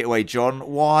 Take it away, John.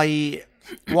 Why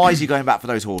is he going back for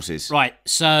those horses? Right,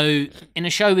 so in a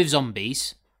show with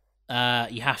zombies,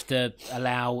 you have to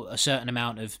allow a certain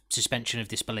amount of suspension of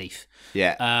disbelief.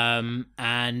 Yeah.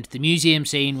 And the museum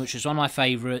scene, which was one of my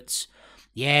favourites,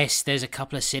 yes, there's a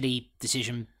couple of silly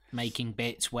decision-making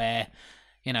bits where,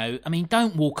 I mean,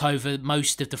 don't walk over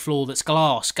most of the floor that's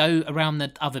glass. Go around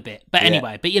the other bit. But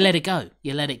anyway, but you let it go.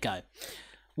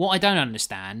 What I don't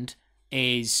understand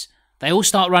is they all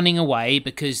start running away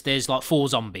because there's like 4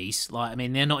 zombies. Like, I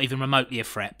mean, they're not even remotely a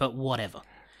threat, but whatever.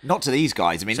 Not to these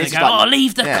guys. I mean, So this they is go, like,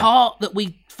 leave the cart that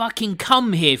we fucking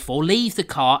come here for. Leave the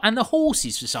cart and the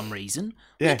horses for some reason.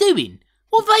 What are you doing?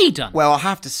 What have they done? Well, I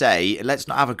have to say, let's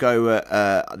not have a go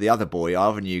at the other boy, our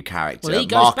other new character, Well, he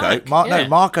goes Marco. back, No, yeah.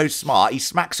 Marco's smart. He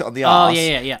smacks it on the Oh, arse.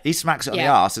 yeah. He smacks it on the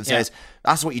Yeah. arse and says,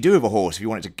 "That's what you do with a horse. If you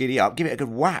want it to giddy up, give it a good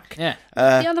whack." Yeah.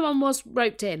 The other one was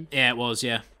roped in. Yeah, it was,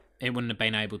 yeah. It wouldn't have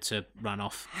been able to run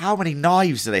off. How many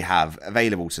knives do they have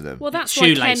available to them? Well, that's why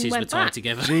Shoelaces Ken were went tied back.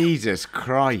 together. Jesus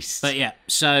Christ. But yeah,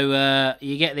 so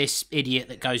you get this idiot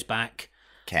that goes back.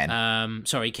 Ken.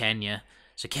 Ken, yeah.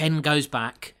 So Ken goes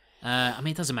back. I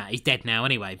mean, it doesn't matter. He's dead now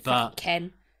anyway. But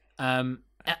Ken.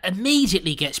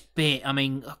 immediately gets bit. I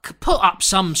mean, put up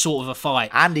some sort of a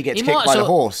fight. And he gets You kicked might by as the well-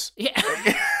 horse. Yeah.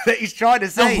 That he's trying to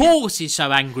The say. horse is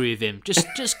so angry with him. Just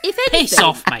If piss anything-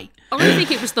 off, mate. I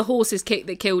think it was the horse's kick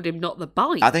that killed him, not the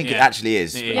bite. I think it Yeah. actually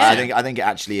is. It is, I yeah. think it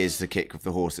actually is the kick of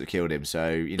the horse that killed him. So,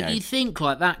 you know. But you'd think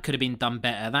like that could have been done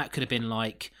better. That could have been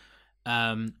like,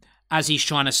 as he's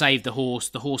trying to save the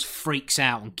horse freaks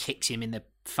out and kicks him in the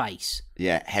face.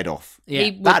 Yeah, head off. Yeah,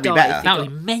 He would That'd be die better. if he that got- would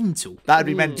be mental. That'd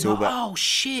be mental, Like, but oh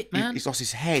shit, man! he's lost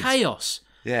his head. Chaos.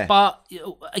 Yeah. But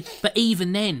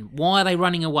even then, why are they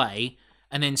running away?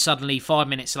 And then suddenly, 5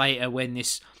 minutes later, when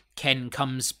this Ken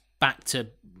comes back to,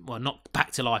 well, not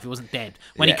back to life, he wasn't dead.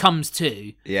 When Yeah. he comes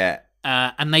to, Yeah.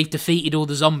 and they've defeated all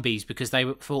the zombies because they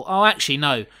thought, oh, actually,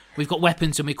 no, we've got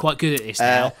weapons and we're quite good at this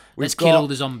now. Let's kill all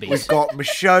the zombies. We've got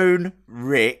Michonne,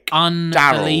 Rick, Daryl.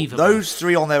 Unbelievable. Those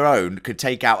three on their own could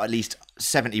take out at least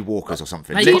 70 walkers or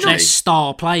something. They've got Literally. their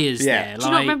star players Yeah. there. Do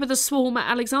you not remember the swarm at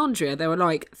Alexandria? There were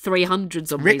like 300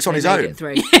 zombies. Rick's on when his they made own. it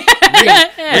through.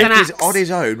 Rick an is axe. on his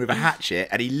own with a hatchet,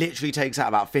 and he literally takes out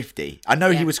about 50. I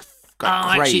know he was Oh,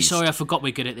 actually, crazed. sorry, I forgot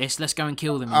we're good at this. Let's go and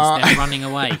kill them instead of running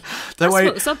away. Don't That's worry.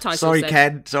 what the subtitles Sorry, said.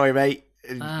 Ken. Sorry, mate.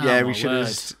 Yeah, we my should word.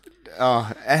 have.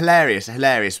 Oh,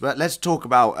 hilarious. But let's talk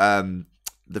about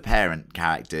the parent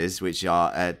characters, which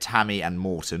are Tammy and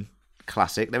Morton.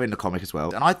 Classic. They're in the comic as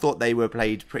well, and I thought they were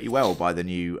played pretty well by the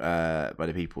new by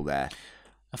the people there.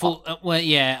 I thought, well,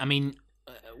 yeah. I mean,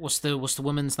 what's the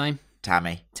woman's name?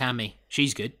 Tammy. Tammy.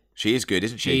 She's good. She is good,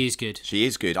 isn't she? She is good. She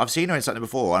is good. I've seen her in something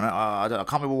before, and I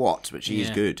can't remember what, but she is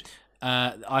Yeah. good.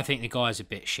 I think the guy's a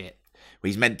bit shit. Well,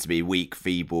 he's meant to be weak,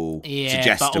 feeble, Yeah,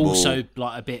 suggestible, but also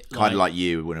like a bit kind of like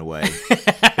you in a way.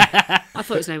 I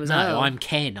thought his name was No, Earl. I'm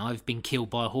Ken. I've been killed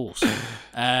by a horse.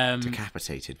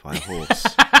 Decapitated by a horse.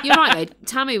 You're right, though.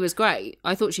 Tammy was great.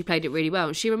 I thought she played it really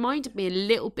well. She reminded me a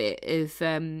little bit of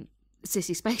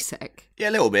Sissy Spacek. Yeah,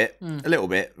 a little bit. A little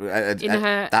bit.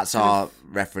 her That's kind our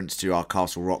reference to our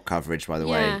Castle Rock coverage, by the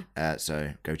way. Yeah.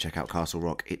 So go check out Castle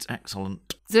Rock. It's excellent.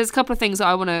 So there's a couple of things that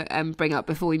I want to bring up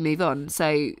before we move on.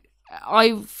 So,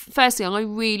 firstly, I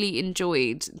really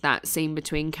enjoyed that scene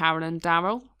between Carol and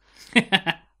Daryl.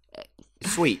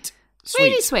 Sweet.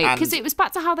 Really sweet, And because it was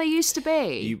back to how they used to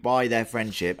be. you buy their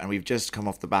friendship, and we've just come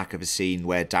off the back of a scene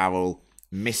where Daryl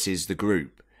misses the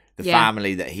group, the Yeah.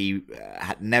 family that he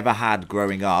had never had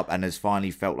growing up, and has finally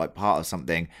felt like part of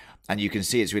something. And you can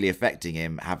see it's really affecting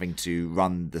him, having to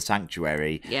run the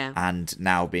sanctuary, Yeah. and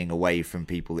now being away from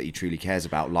people that he truly cares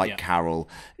about, like Carol,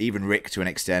 even Rick to an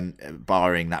extent,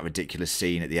 barring that ridiculous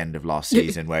scene at the end of last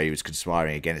season where he was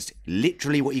conspiring against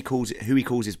literally what he calls who he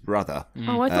calls his brother.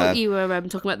 Oh, I thought you were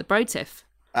talking about the bro tiff.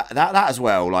 That as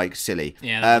well, like silly.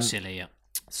 Yeah, that was silly. Yeah.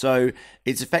 So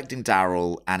it's affecting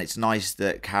Daryl, and it's nice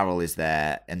that Carol is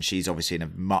there, and she's obviously in a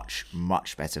much,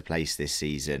 much better place this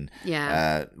season.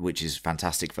 Yeah. Which is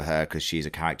fantastic for her because she's a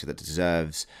character that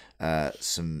deserves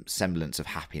some semblance of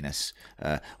happiness.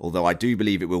 Although I do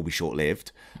believe it will be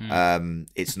short-lived.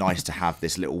 It's nice to have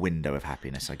this little window of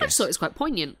happiness, I I guess. just thought it was quite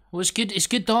poignant. Well, it's good. It's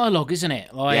good dialogue, isn't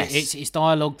it? Like Yes. it's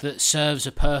dialogue that serves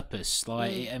a purpose.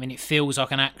 Like I mean, it feels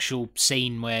like an actual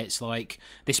scene where it's like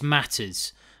this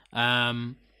matters.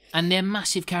 And they're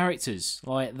massive characters.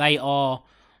 Like they are,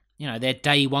 they're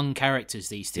day one characters.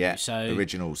 These two. Yeah, So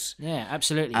originals. yeah,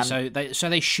 absolutely. And- So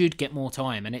they should get more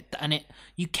time, and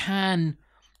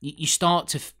you start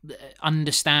to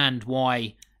understand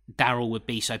why Daryl would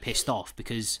be so pissed off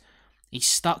because he's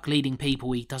stuck leading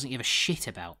people he doesn't give a shit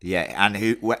about. Yeah, and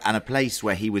a place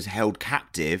where he was held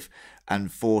captive and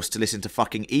forced to listen to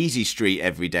fucking Easy Street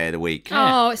every day of the week.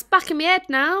 Oh, it's back in my head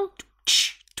now.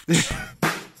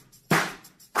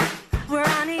 We're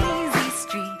on Easy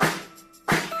Street,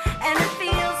 and it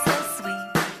feels so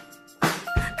sweet,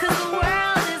 'cause the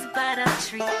world is but a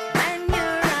treat when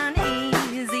you're on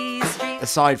Easy Street.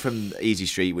 Aside from Easy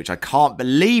Street, which I can't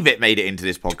believe it made it into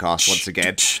this podcast once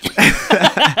again,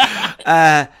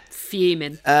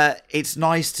 Fuming. it's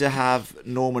nice to have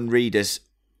Norman Reedus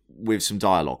with some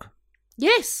dialogue.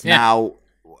 Yes. Yeah. Now,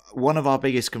 one of our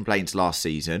biggest complaints last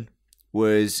season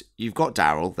was you've got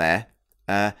Daryl there.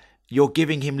 You're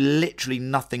giving him literally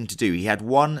nothing to do. He had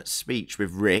one speech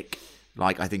with Rick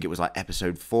like I think it was like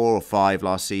episode 4 or 5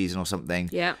 last season or something.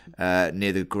 Yeah.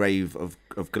 Near the grave of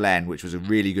Glenn, which was a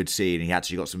really good scene. He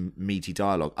actually got some meaty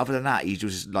dialogue. Other than that, he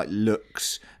just like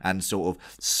looks and sort of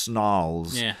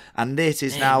snarls. Yeah. And this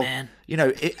is Hey, now, man. you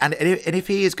know, and if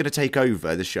he is going to take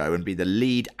over the show and be the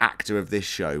lead actor of this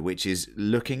show, which is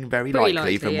looking very Pretty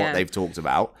likely from likely, what yeah. they've talked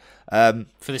about,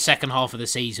 For the second half of the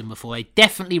season before they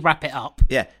definitely wrap it up.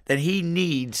 yeah, then he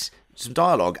needs some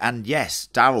dialogue. And yes,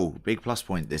 Daryl, big plus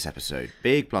point this episode.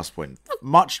 Big plus point.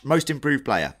 Most improved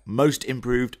player,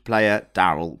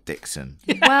 Daryl Dixon.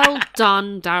 Well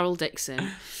done, Daryl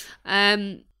Dixon.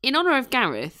 In honour of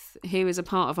Gareth, who is a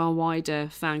part of our wider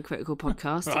Fan Critical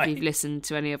podcast, Right. if you've listened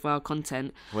to any of our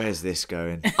content, Where's this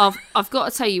going? I've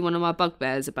got to tell you one of my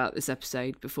bugbears about this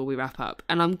episode before we wrap up,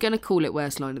 and I'm going to call it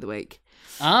Worst Line of the Week.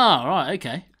 Ah, right,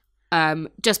 okay.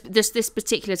 Just this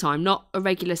particular time, not a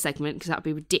regular segment, because that would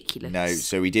be ridiculous. No,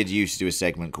 so we did used to do a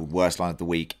segment called Worst Line of the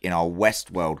Week in our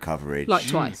Westworld coverage. Like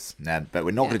twice. But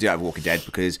we're not going to do that with Walking Dead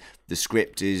because the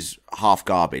script is half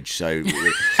garbage, so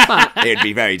But it would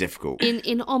be very difficult.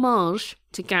 in homage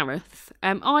to Gareth,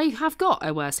 I have got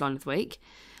a Worst Line of the Week.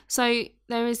 So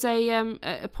there is a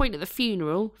point at the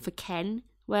funeral for Ken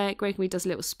where Gregory does a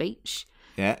little speech.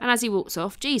 Yeah. And as he walks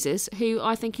off, Jesus, who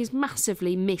I think is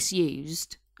massively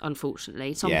misused,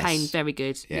 unfortunately. Tom Yes. Payne, very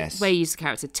good. Yes. The way he used the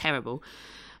character, terrible.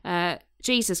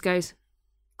 Jesus goes,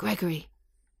 Gregory,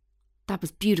 that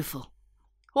was beautiful.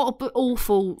 What an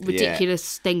awful,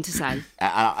 ridiculous thing to say.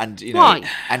 And you know, Why?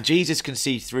 and Jesus can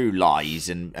see through lies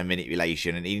and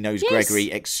manipulation, and he knows Yes.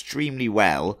 Gregory extremely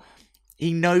well.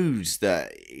 He knows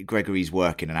that Gregory's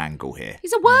working an angle here.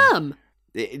 He's a worm.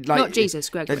 Not Jesus,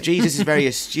 Gregory. Jesus is very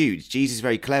astute. Jesus is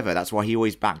very clever. That's why he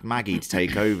always backed Maggie to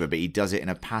take over, but he does it in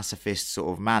a pacifist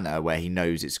sort of manner where he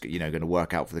knows it's going to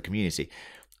work out for the community.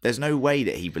 There's no way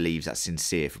that he believes that's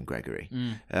sincere from Gregory.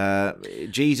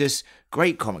 Jesus,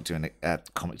 great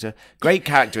great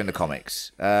character in the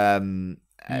comics, and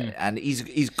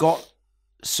he's got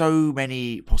so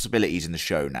many possibilities in the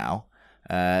show now.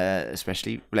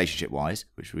 Especially relationship-wise,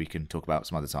 which we can talk about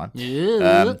some other time.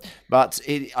 Yeah. But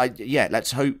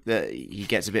let's hope that he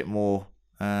gets a bit more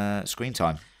screen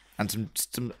time and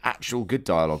some actual good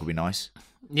dialogue would be nice.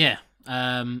 Yeah.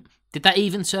 Did that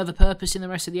even serve a purpose in the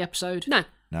rest of the episode? No.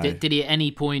 No, Did he at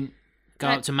any point go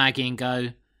No. up to Maggie and go,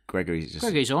 Gregory's just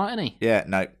Gregory's all right, isn't he? yeah,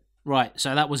 no, Right,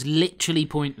 so that was literally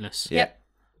pointless. yeah, Yep.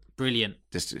 Brilliant.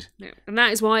 just No. And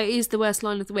that is why it is the Worst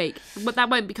Line of the Week. But that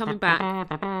won't be coming back.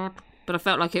 But I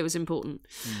felt like it was important.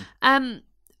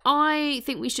 I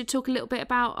think we should talk a little bit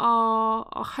about our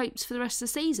hopes for the rest of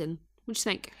the season. What do you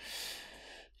think?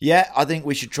 yeah. I think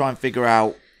we should try and figure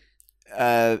out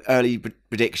early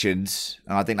predictions,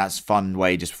 and I think that's a fun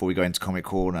way just before we go into Comic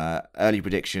Corner. Early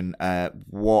prediction: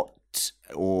 what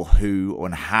or who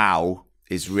and how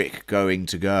is Rick going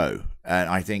to go? And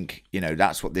I think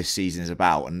that's what this season is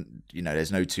about. And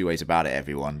there's no two ways about it.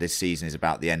 Everyone, this season is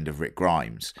about the end of Rick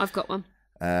Grimes. I've got one.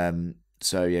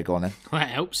 So yeah, go on then. That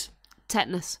helps.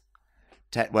 Tetanus.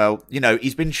 Well,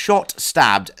 he's been shot,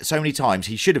 stabbed so many times.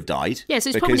 He should have died. Yeah, so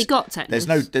he's because probably got tetanus.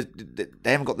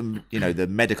 They haven't got the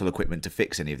medical equipment to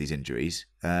fix any of these injuries.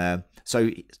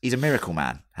 So he's a miracle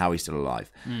man. How he's still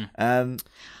alive. I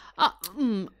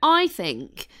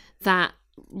think that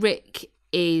Rick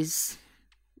is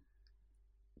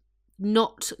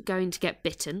not going to get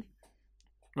bitten.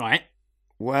 Right.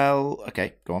 Well,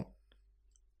 okay, go on.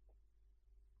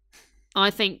 I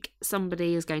think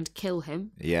somebody is going to kill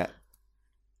him Yeah.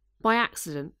 by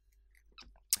accident.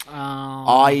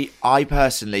 I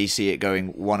personally see it going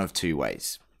one of two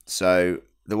ways. So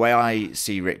the way I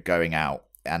see Rick going out,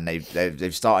 and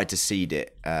they've started to seed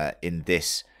it in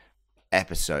this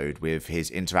episode with his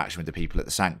interaction with the people at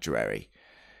the sanctuary.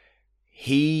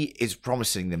 He is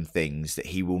promising them things that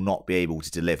he will not be able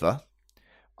to deliver.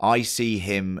 I see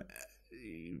him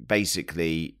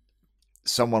basically,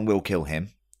 someone will kill him.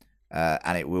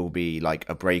 And it will be like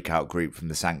a breakout group from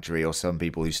the sanctuary, or some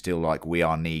people who still like We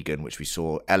Are Negan, which we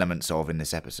saw elements of in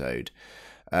this episode.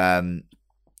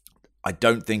 I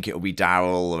don't think it will be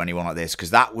Daryl or anyone like this,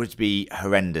 because that would be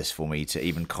horrendous for me to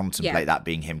even contemplate that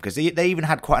being him. Because they even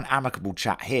had quite an amicable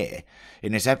chat here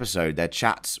in this episode. Their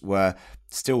chats were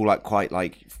still quite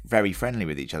very friendly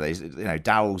with each other.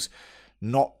 Daryl's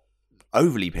not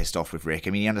overly pissed off with Rick.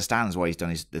 I mean, he understands why he's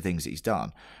done the things that he's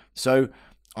done. So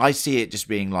I see it just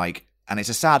being and it's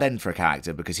a sad end for a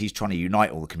character because he's trying to unite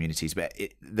all the communities, but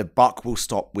the buck will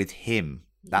stop with him.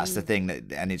 That's the thing,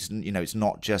 and it's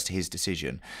not just his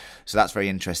decision. So that's very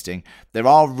interesting. There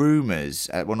are rumours,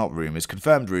 not rumours,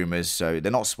 confirmed rumours, so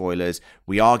they're not spoilers.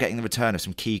 We are getting the return of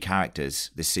some key characters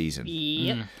this season.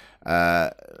 Yep.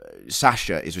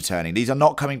 Sasha is returning. These are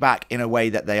not coming back in a way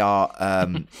that they are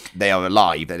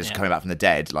alive. They're just coming back from the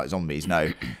dead like zombies.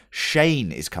 No,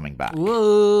 Shane is coming back.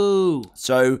 Whoa!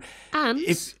 So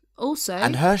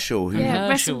And Herschel, who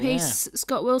rest in Herschel, peace,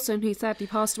 Scott Wilson, who sadly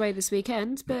passed away this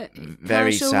weekend. But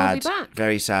very Herschel sad, will be back.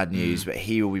 very sad news. But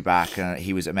he will be back.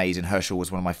 He was amazing. Herschel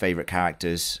was one of my favourite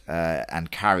characters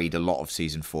and carried a lot of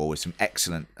season 4 with some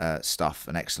excellent stuff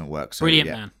and excellent work. So,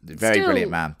 Brilliant man. Very brilliant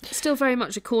man. Still very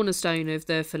much a cornerstone of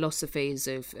the philosophies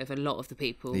of a lot of the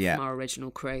people Yeah. from our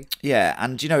original crew. Yeah,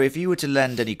 and if you were to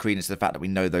lend any credence to the fact that we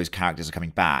know those characters are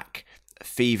coming back,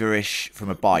 Feverish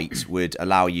from a Bite would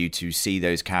allow you to see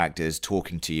those characters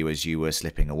talking to you as you were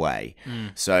slipping away.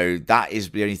 So that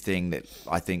is the only thing that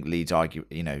I think leads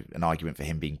an argument for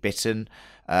him being bitten.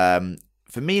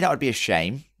 For me, that would be a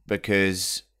shame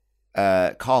because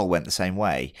Carl went the same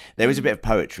way. There is a bit of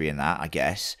poetry in that, I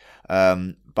guess,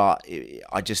 but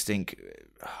I just think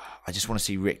I just want to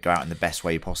see Rick go out in the best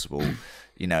way possible.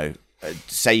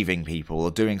 Saving people or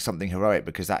doing something heroic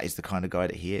because that is the kind of guy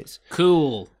that he is.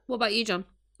 Cool. What about you, John?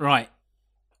 Right.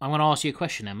 I'm going to ask you a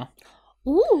question, Emma.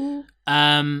 Ooh.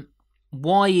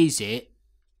 Why is it,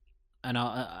 and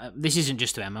this isn't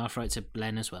just to Emma, I'll throw it to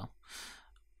Len as well.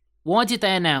 Why did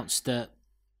they announce that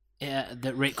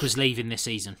Rick was leaving this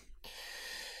season?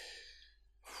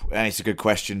 And it's a good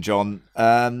question, John.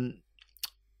 To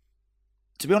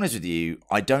be honest with you,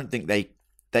 I don't think they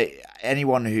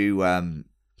anyone who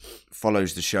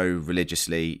follows the show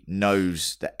religiously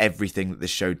knows that everything that this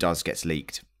show does gets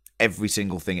leaked. Every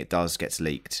single thing it does gets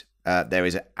leaked. There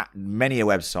is many a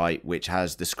website which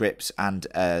has the scripts and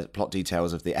plot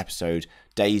details of the episode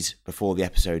days before the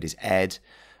episode is aired.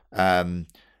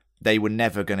 They were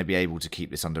never going to be able to keep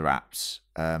this under wraps.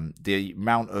 The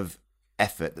amount of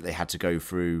effort that they had to go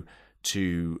through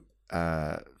to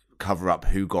cover up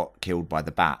who got killed by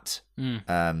the bat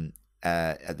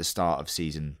at the start of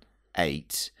season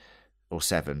 8 or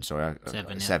 7, sorry,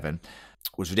 7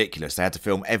 was ridiculous. They had to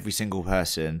film every single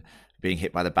person being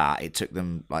hit by the bat. It took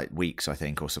them like weeks, I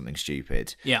think, or something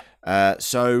stupid. Yeah.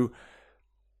 So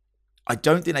I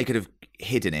don't think they could have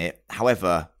hidden it.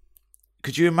 However,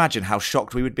 could you imagine how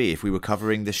shocked we would be if we were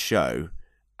covering this show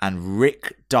and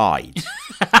Rick died?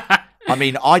 I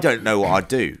mean, I don't know what I'd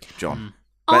do, John.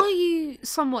 Are you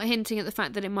somewhat hinting at the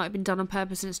fact that it might have been done on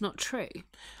purpose and it's not true?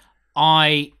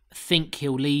 I think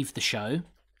he'll leave the show.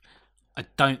 I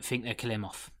don't think they'll kill him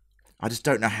off. I just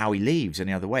don't know how he leaves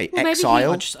any other way. Well, maybe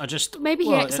Exile? Maybe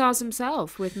he exiles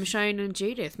himself with Michonne and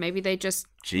Judith. Maybe they just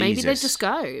go. After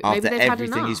Maybe they've had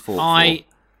everything enough. he's fought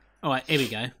All right, here we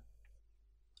go.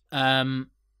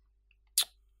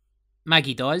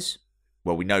 Maggie dies.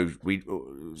 Well, we know,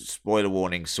 spoiler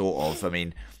warning, sort of. I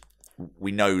mean,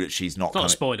 we know that she's not. It's not a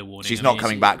spoiler warning. She's not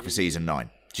coming back for season 9.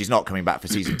 She's not coming back for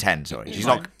season 10. Sorry, she's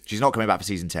not. She's not coming back for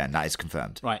season 10. That is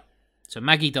confirmed. Right. So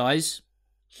Maggie dies.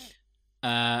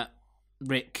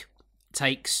 Rick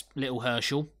takes little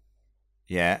Herschel.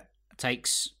 Yeah.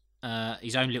 Takes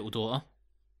his own little daughter.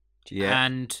 Yeah.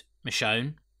 And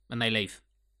Michonne, and they leave,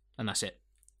 and that's it.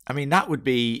 I mean, that would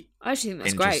be I actually think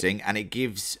that's interesting, great. and it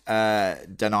gives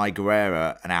Danai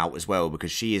Gurira an out as well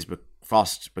because she is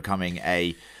fast becoming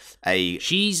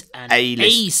She's an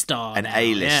A-list- an now,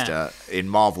 A-lister yeah. in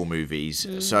Marvel movies.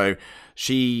 So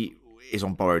she is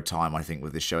on borrowed time, I think,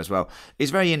 with this show as well.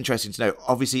 It's very interesting to know.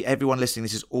 Obviously, everyone listening,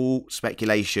 this is all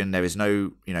speculation. There is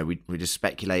no, we're just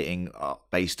speculating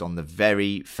based on the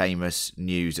very famous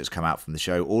news that's come out from the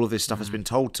show. All of this stuff has been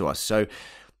told to us. So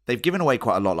they've given away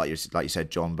quite a lot, like you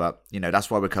said, John. But, that's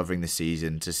why we're covering this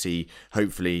season, to see,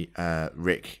 hopefully,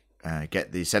 Rick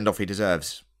get the send-off he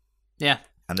deserves. Yeah.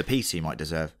 And the peace he might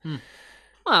deserve.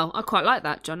 Well, I quite like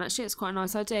that, John. Actually, it's quite a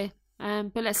nice idea.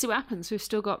 But let's see what happens. We've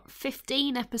still got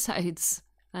 15 episodes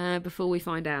before we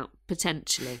find out,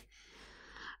 potentially.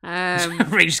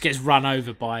 Rick just gets run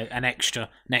over by an extra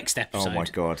next episode. Oh my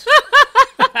God.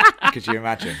 Could you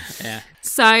imagine? Yeah.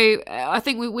 So I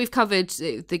think we've covered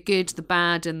the good, the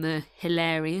bad, and the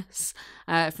hilarious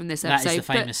from this episode. That is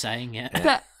the famous saying, yeah.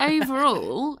 But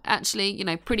overall, actually,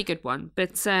 pretty good one.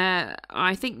 But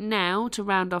I think now, to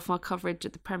round off our coverage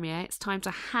at the premiere, it's time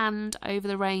to hand over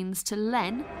the reins to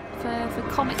Len for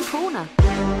Comic Corner.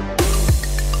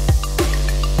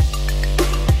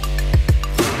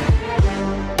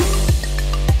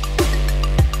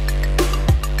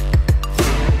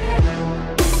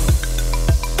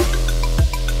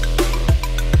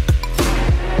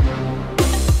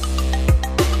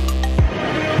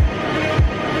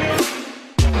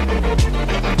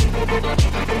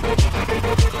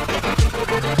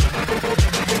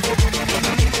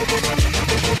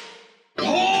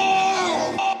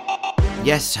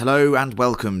 Yes, hello and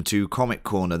welcome to Comic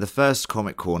Corner, the first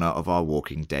Comic Corner of our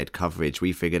Walking Dead coverage.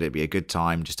 We figured it'd be a good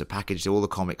time just to package all the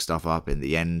comic stuff up in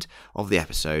the end of the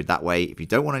episode. That way, if you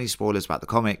don't want any spoilers about the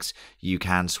comics, you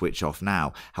can switch off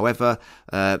now. However,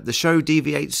 the show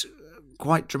deviates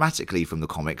quite dramatically from the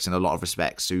comics in a lot of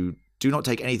respects, so do not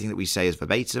take anything that we say as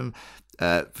verbatim.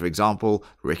 For example,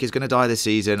 Rick is going to die this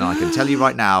season, and I can tell you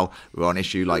right now, we're on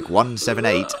issue like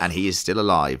 178, and he is still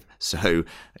alive. So,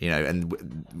 and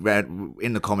we're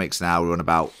in the comics now, we're on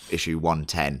about issue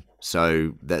 110.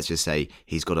 So let's just say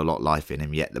he's got a lot of life in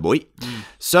him yet, the boy.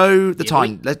 So the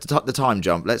time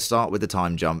jump. Let's start with the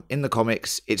time jump. In the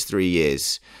comics, it's 3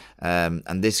 years,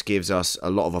 and this gives us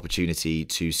a lot of opportunity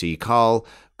to see Carl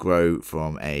grow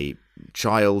from a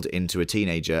child into a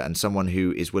teenager and someone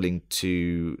who is willing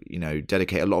to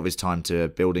dedicate a lot of his time to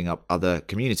building up other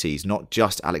communities, not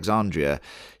just Alexandria.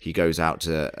 He goes out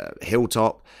to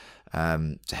Hilltop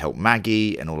to help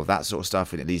Maggie and all of that sort of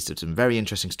stuff, and it leads to some very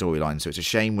interesting storylines. So it's a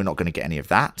shame we're not going to get any of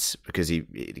that, because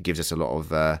it gives us a lot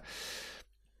of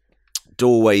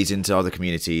doorways into other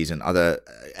communities and other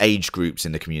age groups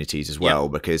in the communities as well,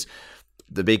 because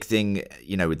the big thing,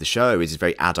 with the show is it's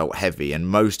very adult heavy, and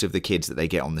most of the kids that they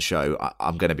get on the show,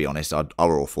 I'm going to be honest, are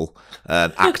awful,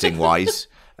 acting wise.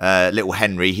 Little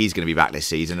Henry, he's going to be back this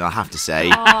season, and I have to say,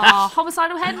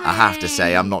 Homicidal Henry. I have to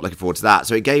say, I'm not looking forward to that.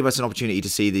 So it gave us an opportunity to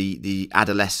see the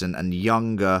adolescent and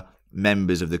younger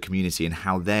members of the community and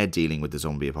how they're dealing with the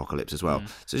zombie apocalypse as well.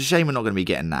 So it's a shame we're not going to be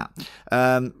getting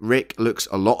that. Rick looks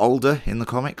a lot older in the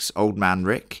comics, Old Man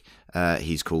Rick.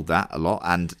 He's called that a lot,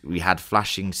 and we had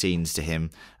flashing scenes to him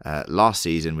last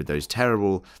season with those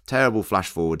terrible flash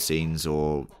forward scenes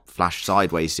or flash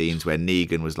sideways scenes where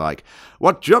Negan was like,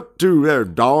 "What you up to there,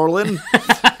 darling?"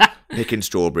 Picking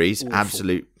strawberries. Awful.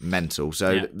 Absolute mental.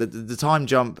 So the time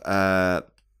jump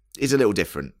is a little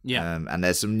different, and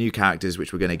there's some new characters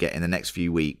which we're going to get in the next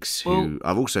few weeks who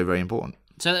are also very important.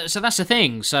 So that's the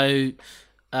thing. So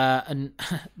and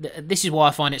this is why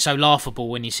I find it so laughable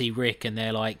when you see Rick and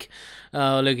they're like,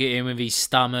 "Oh, look at him with his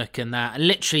stomach and that." And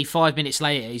literally 5 minutes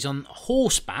later, he's on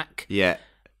horseback,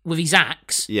 with his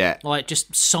axe, like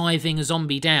just scything a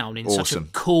zombie down in such a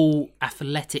cool,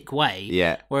 athletic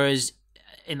way. Whereas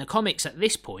in the comics at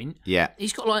this point,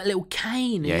 he's got like a little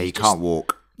cane. Yeah, he can't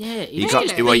walk. Yeah, he's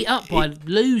beat up by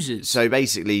losers. So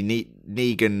basically,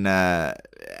 Negan,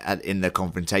 in the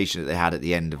confrontation that they had at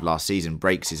the end of last season,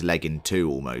 breaks his leg in two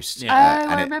almost.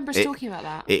 I remember us talking about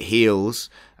that. It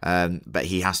heals, but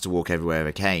he has to walk everywhere with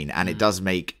a cane. And it does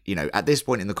make, at this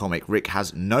point in the comic, Rick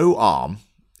has no arm.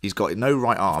 He's got no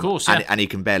right arm. Of course, and he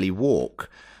can barely walk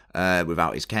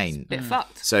without his cane. Bit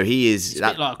fucked. So he is... It's a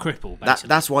bit like a cripple, basically.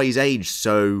 That's why he's aged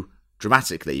so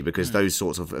dramatically, because those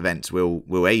sorts of events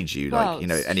will age you,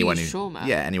 anyone who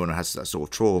anyone who has that sort of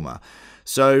trauma.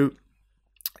 So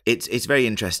it's very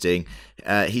interesting.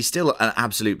 He's still an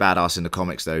absolute badass in the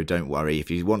comics, though. Don't worry.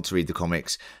 If you want to read the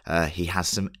comics, he has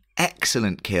some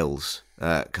excellent kills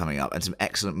coming up and some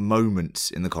excellent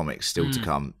moments in the comics still to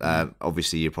come.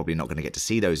 Obviously, you're probably not going to get to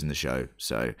see those in the show,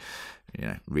 so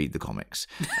read the comics.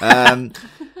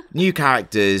 New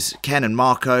characters, Ken and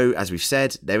Marco, as we've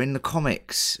said, they're in the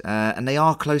comics, and they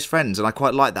are close friends, and I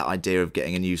quite like that idea of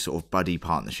getting a new sort of buddy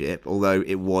partnership, although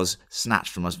it was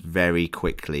snatched from us very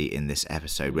quickly in this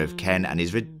episode with Ken and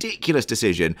his ridiculous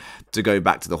decision to go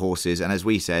back to the horses, and as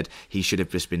we said, he should have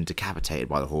just been decapitated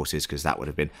by the horses, because that would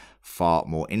have been far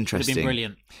more interesting. Would have been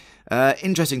brilliant.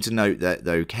 Interesting to note that,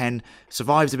 though, Ken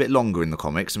survives a bit longer in the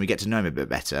comics and we get to know him a bit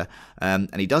better,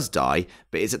 and he does die,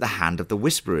 but it's at the hand of the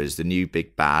Whisperers, the new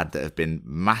big bad that have been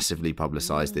massively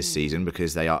publicised this season,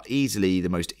 because they are easily the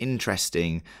most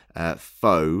interesting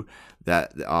foe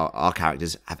that our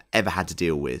characters have ever had to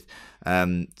deal with.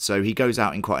 So he goes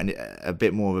out in quite a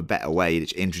bit more of a better way,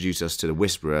 which introduces us to the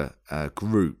Whisperer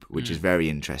group, which is very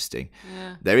interesting.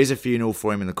 There is a funeral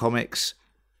for him in the comics,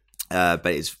 but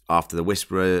it's after the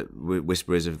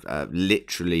Whisperers have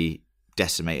literally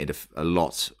decimated a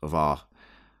lot of our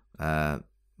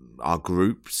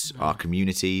groups, our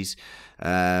communities.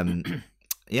 So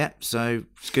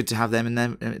it's good to have them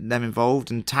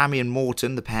involved. And Tammy and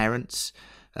Morton, the parents,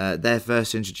 they're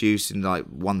first introduced in like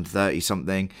 130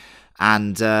 something,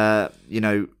 and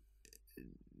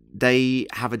they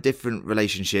have a different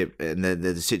relationship, and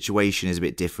the situation is a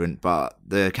bit different, but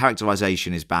the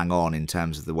characterization is bang on in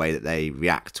terms of the way that they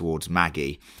react towards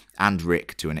Maggie and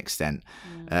Rick to an extent.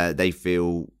 They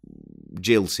feel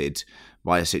jilted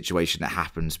by a situation that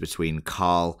happens between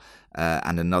Carl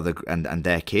and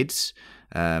their kids,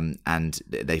 and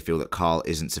they feel that Carl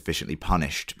isn't sufficiently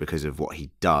punished because of what he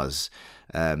does.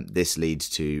 This leads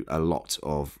to a lot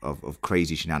of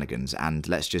crazy shenanigans, and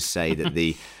let's just say that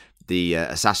the the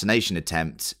assassination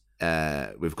attempt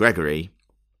with Gregory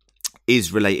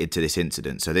is related to this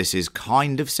incident. So this is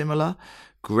kind of similar.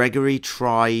 Gregory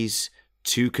tries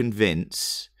to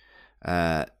convince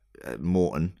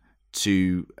Morton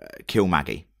to kill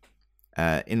Maggie.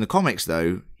 In the comics,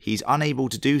 though, he's unable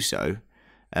to do so.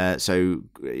 So,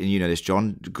 you know this,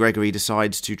 John, Gregory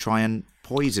decides to try and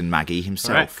poison Maggie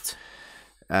himself. Correct.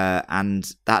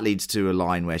 And that leads to a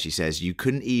line where she says, "You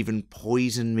couldn't even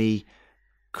poison me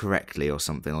correctly," or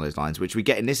something along those lines, which we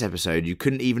get in this episode. You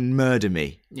couldn't even murder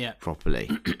me properly.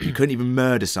 You couldn't even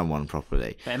murder someone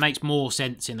properly. But it makes more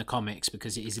sense in the comics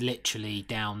because it is literally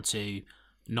down to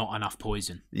not enough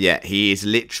poison. Yeah, he is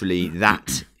literally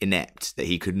that inept that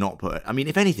he could not put... I mean,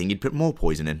 if anything, you'd put more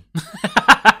poison in.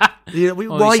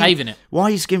 Why saving it? Why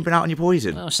are you skimping out on your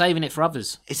poison? Well, saving it for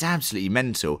others. It's absolutely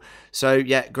mental. So,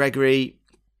 yeah, Gregory...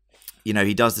 You know,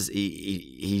 he does this.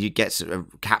 He gets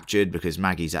captured because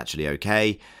Maggie's actually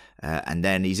okay, and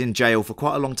then he's in jail for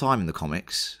quite a long time in the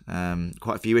comics.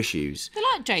 Quite a few issues. They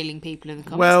like jailing people in the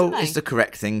comics. Well, don't they? it's the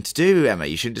correct thing to do, Emma.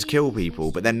 You shouldn't just kill people.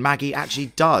 But then Maggie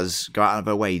actually does go out of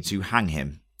her way to hang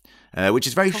him, which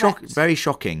is very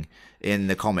shocking in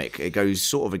the comic. It goes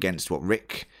sort of against what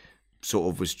Rick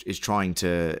sort of is trying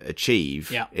to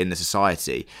achieve in the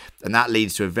society, and that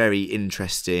leads to a very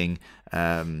interesting.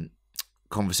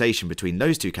 Conversation between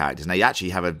those two characters, and they actually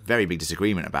have a very big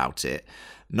disagreement about it.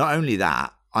 Not only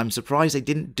that, I'm surprised they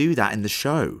didn't do that in the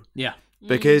show. Yeah.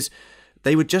 Because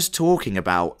they were just talking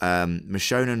about,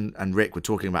 Michonne and Rick were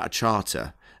talking about a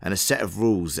charter and a set of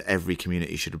rules that every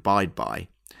community should abide by.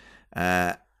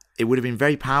 It would have been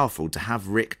very powerful to have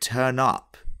Rick turn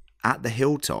up at the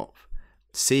hilltop,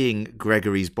 seeing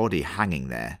Gregory's body hanging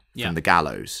there from the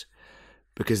gallows,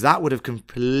 because that would have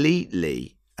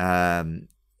completely...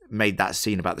 made that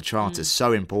scene about the charter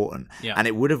so important. And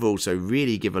it would have also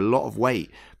really give a lot of weight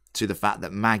to the fact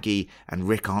that Maggie and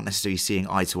Rick aren't necessarily seeing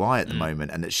eye to eye at the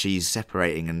moment, and that she's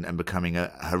separating and becoming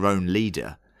her own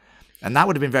leader. And that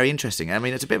would have been very interesting. I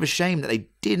mean, it's a bit of a shame that they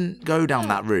didn't go down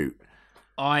that route.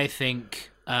 I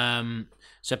think,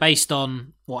 so based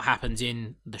on what happens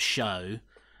in the show,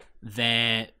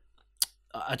 I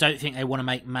don't think they want to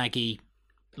make Maggie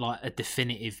like a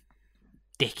definitive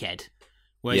dickhead.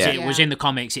 Whereas it was in the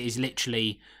comics, it is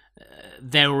literally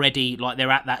they're already like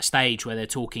they're at that stage where they're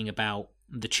talking about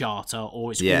the charter,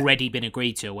 or it's already been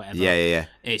agreed to, or whatever. Yeah.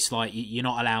 It's like you're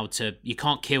not allowed to, you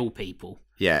can't kill people.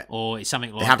 Yeah, or it's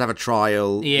something like they have to have a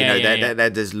trial.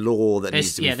 There's law that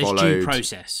needs to be followed. There's due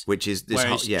process, which is this.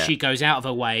 Whereas she goes out of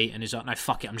her way and is like, no,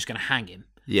 fuck it, I'm just going to hang him.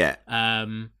 Yeah.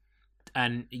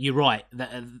 And you're right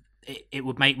that it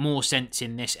would make more sense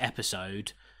in this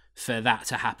episode for that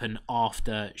to happen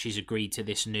after she's agreed to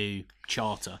this new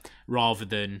charter rather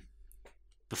than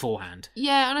beforehand.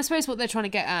 Yeah, and I suppose what they're trying to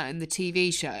get at in the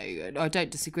TV show, and I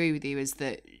don't disagree with you, is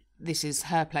that this is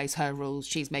her place, her rules.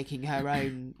 She's making her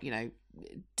own,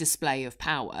 display of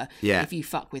power. Yeah. If you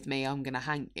fuck with me, I'm going to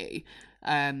hang you.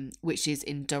 Which is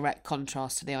in direct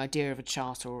contrast to the idea of a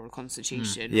charter or a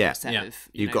constitution. Or a set of,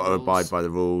 you've got to abide by the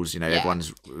rules.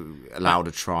 Everyone's allowed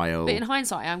a trial. But in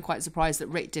hindsight, I am quite surprised that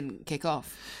Rick didn't kick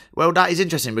off. Well, that is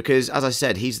interesting because, as I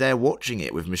said, he's there watching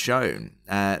it with Michonne.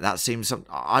 That seems.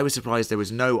 I was surprised there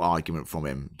was no argument from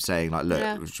him saying like,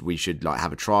 "Look, we should like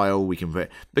have a trial. We can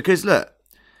put." Because look,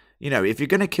 if you're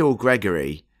going to kill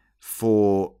Gregory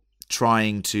for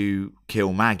trying to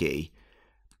kill Maggie,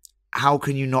 how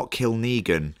can you not kill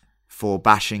Negan for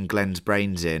bashing Glenn's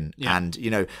brains in? Yeah.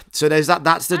 And, so there's that.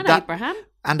 That's the... Abraham.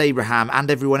 And Abraham and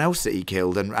everyone else that he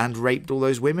killed and raped all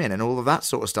those women and all of that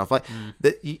sort of stuff. Like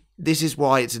this is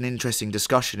why it's an interesting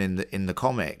discussion in the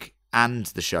comic and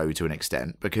the show to an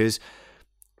extent, because,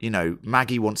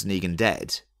 Maggie wants Negan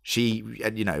dead. She,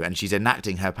 and she's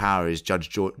enacting her power as judge,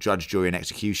 jury, and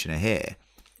executioner here.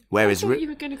 Whereas I thought you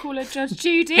were going to call her Judge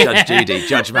Judy. Judge Judy,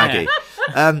 Judge Maggie.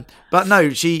 But no,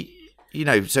 she...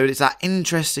 so it's that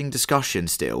interesting discussion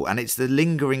still, and it's the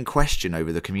lingering question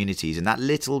over the communities, and that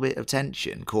little bit of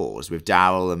tension caused with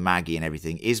Daryl and Maggie and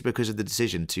everything is because of the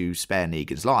decision to spare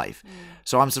Negan's life.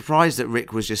 So I'm surprised that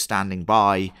Rick was just standing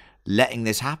by, letting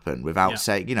this happen without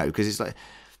saying, because it's like,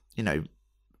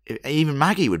 even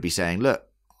Maggie would be saying, look,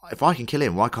 if I can kill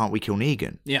him, why can't we kill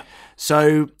Negan? Yeah.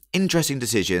 So interesting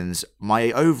decisions.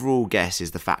 My overall guess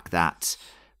is the fact that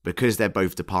because they're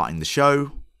both departing the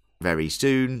show very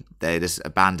soon, they're just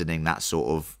abandoning that sort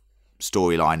of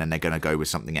storyline and they're going to go with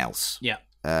something else. Yeah.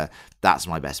 That's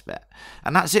my best bet.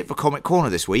 And that's it for Comic Corner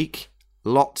this week.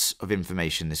 Lots of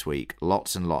information this week.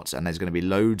 Lots and lots. And there's going to be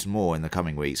loads more in the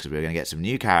coming weeks because we're going to get some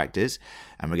new characters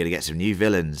and we're going to get some new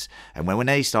villains. And when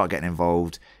they start getting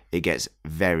involved, it gets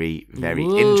very, very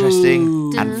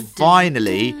interesting. And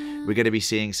finally, we're going to be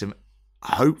seeing some,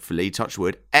 hopefully, touch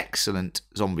wood, excellent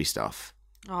zombie stuff.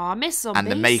 Oh, I miss zombies.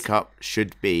 And the makeup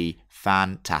should be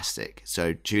fantastic.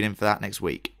 So tune in for that next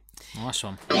week. Nice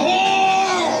one.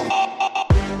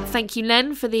 Thank you,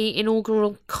 Len, for the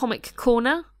inaugural Comic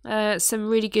Corner. Some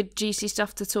really good juicy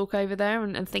stuff to talk over there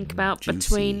and think about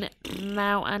between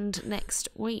now and next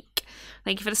week.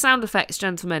 Thank you for the sound effects,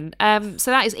 gentlemen.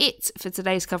 So that is it for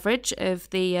today's coverage of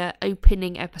the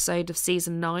opening episode of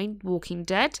Season 9, Walking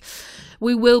Dead.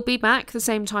 We will be back the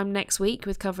same time next week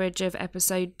with coverage of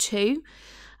Episode 2.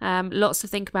 Lots to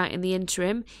think about in the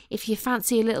interim. If you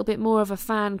fancy a little bit more of a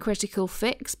fan critical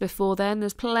fix before then,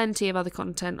 there's plenty of other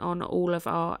content on all of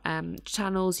our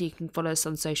channels. You can follow us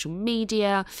on social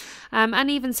media and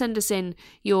even send us in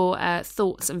your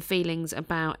thoughts and feelings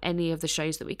about any of the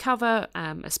shows that we cover,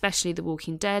 especially The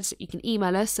Walking Dead. You can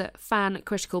email us at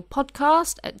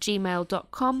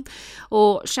fancriticalpodcast@gmail.com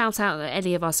or shout out at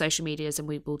any of our social medias and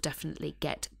we will definitely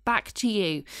get back to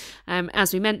you.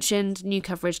 As we mentioned, new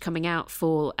coverage coming out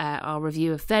for our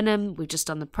review of Venom. We've just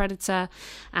done The Predator,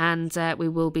 and we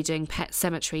will be doing Pet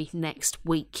Sematary next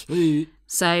week.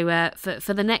 So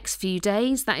for the next few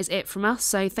days, that is it from us.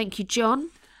 So thank you, John.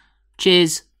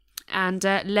 Cheers. And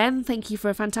Len, thank you for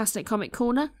a fantastic Comic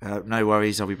Corner. No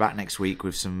worries, I'll be back next week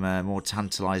with some more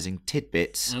tantalising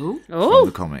tidbits Ooh. from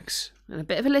the comics. And a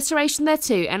bit of alliteration there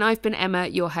too. And I've been Emma,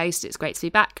 your host. It's great to be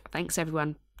back. Thanks,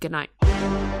 everyone. Good night.